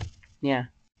 Yeah.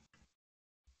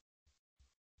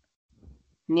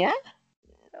 Yeah.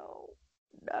 No,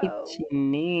 no.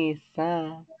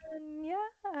 Ichinisa. Yeah,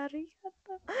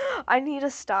 arigato. I need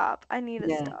to stop. I need to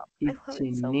Yeah. stop. I love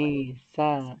it so much.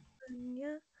 Ichinisa.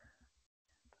 Yeah.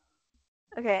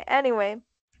 Okay. Anyway,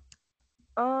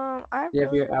 I You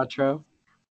have really your outro?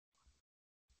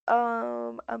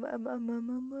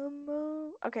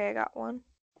 Okay, I got one.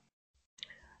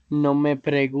 No me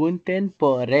pregunten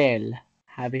por él.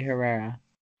 Javi Herrera.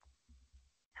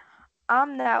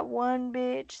 I'm that one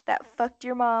bitch that fucked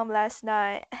your mom last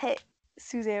night. Hey,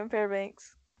 Suzanne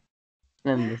Fairbanks.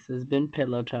 And this has been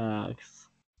Pillow Talks.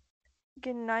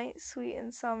 Good night, sweet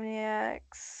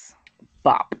insomniacs.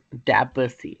 Bop that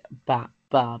pussy. Bop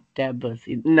that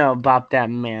pussy. No, bop that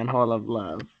manhole of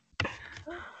love.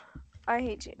 I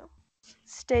hate you.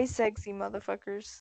 Stay sexy, motherfuckers.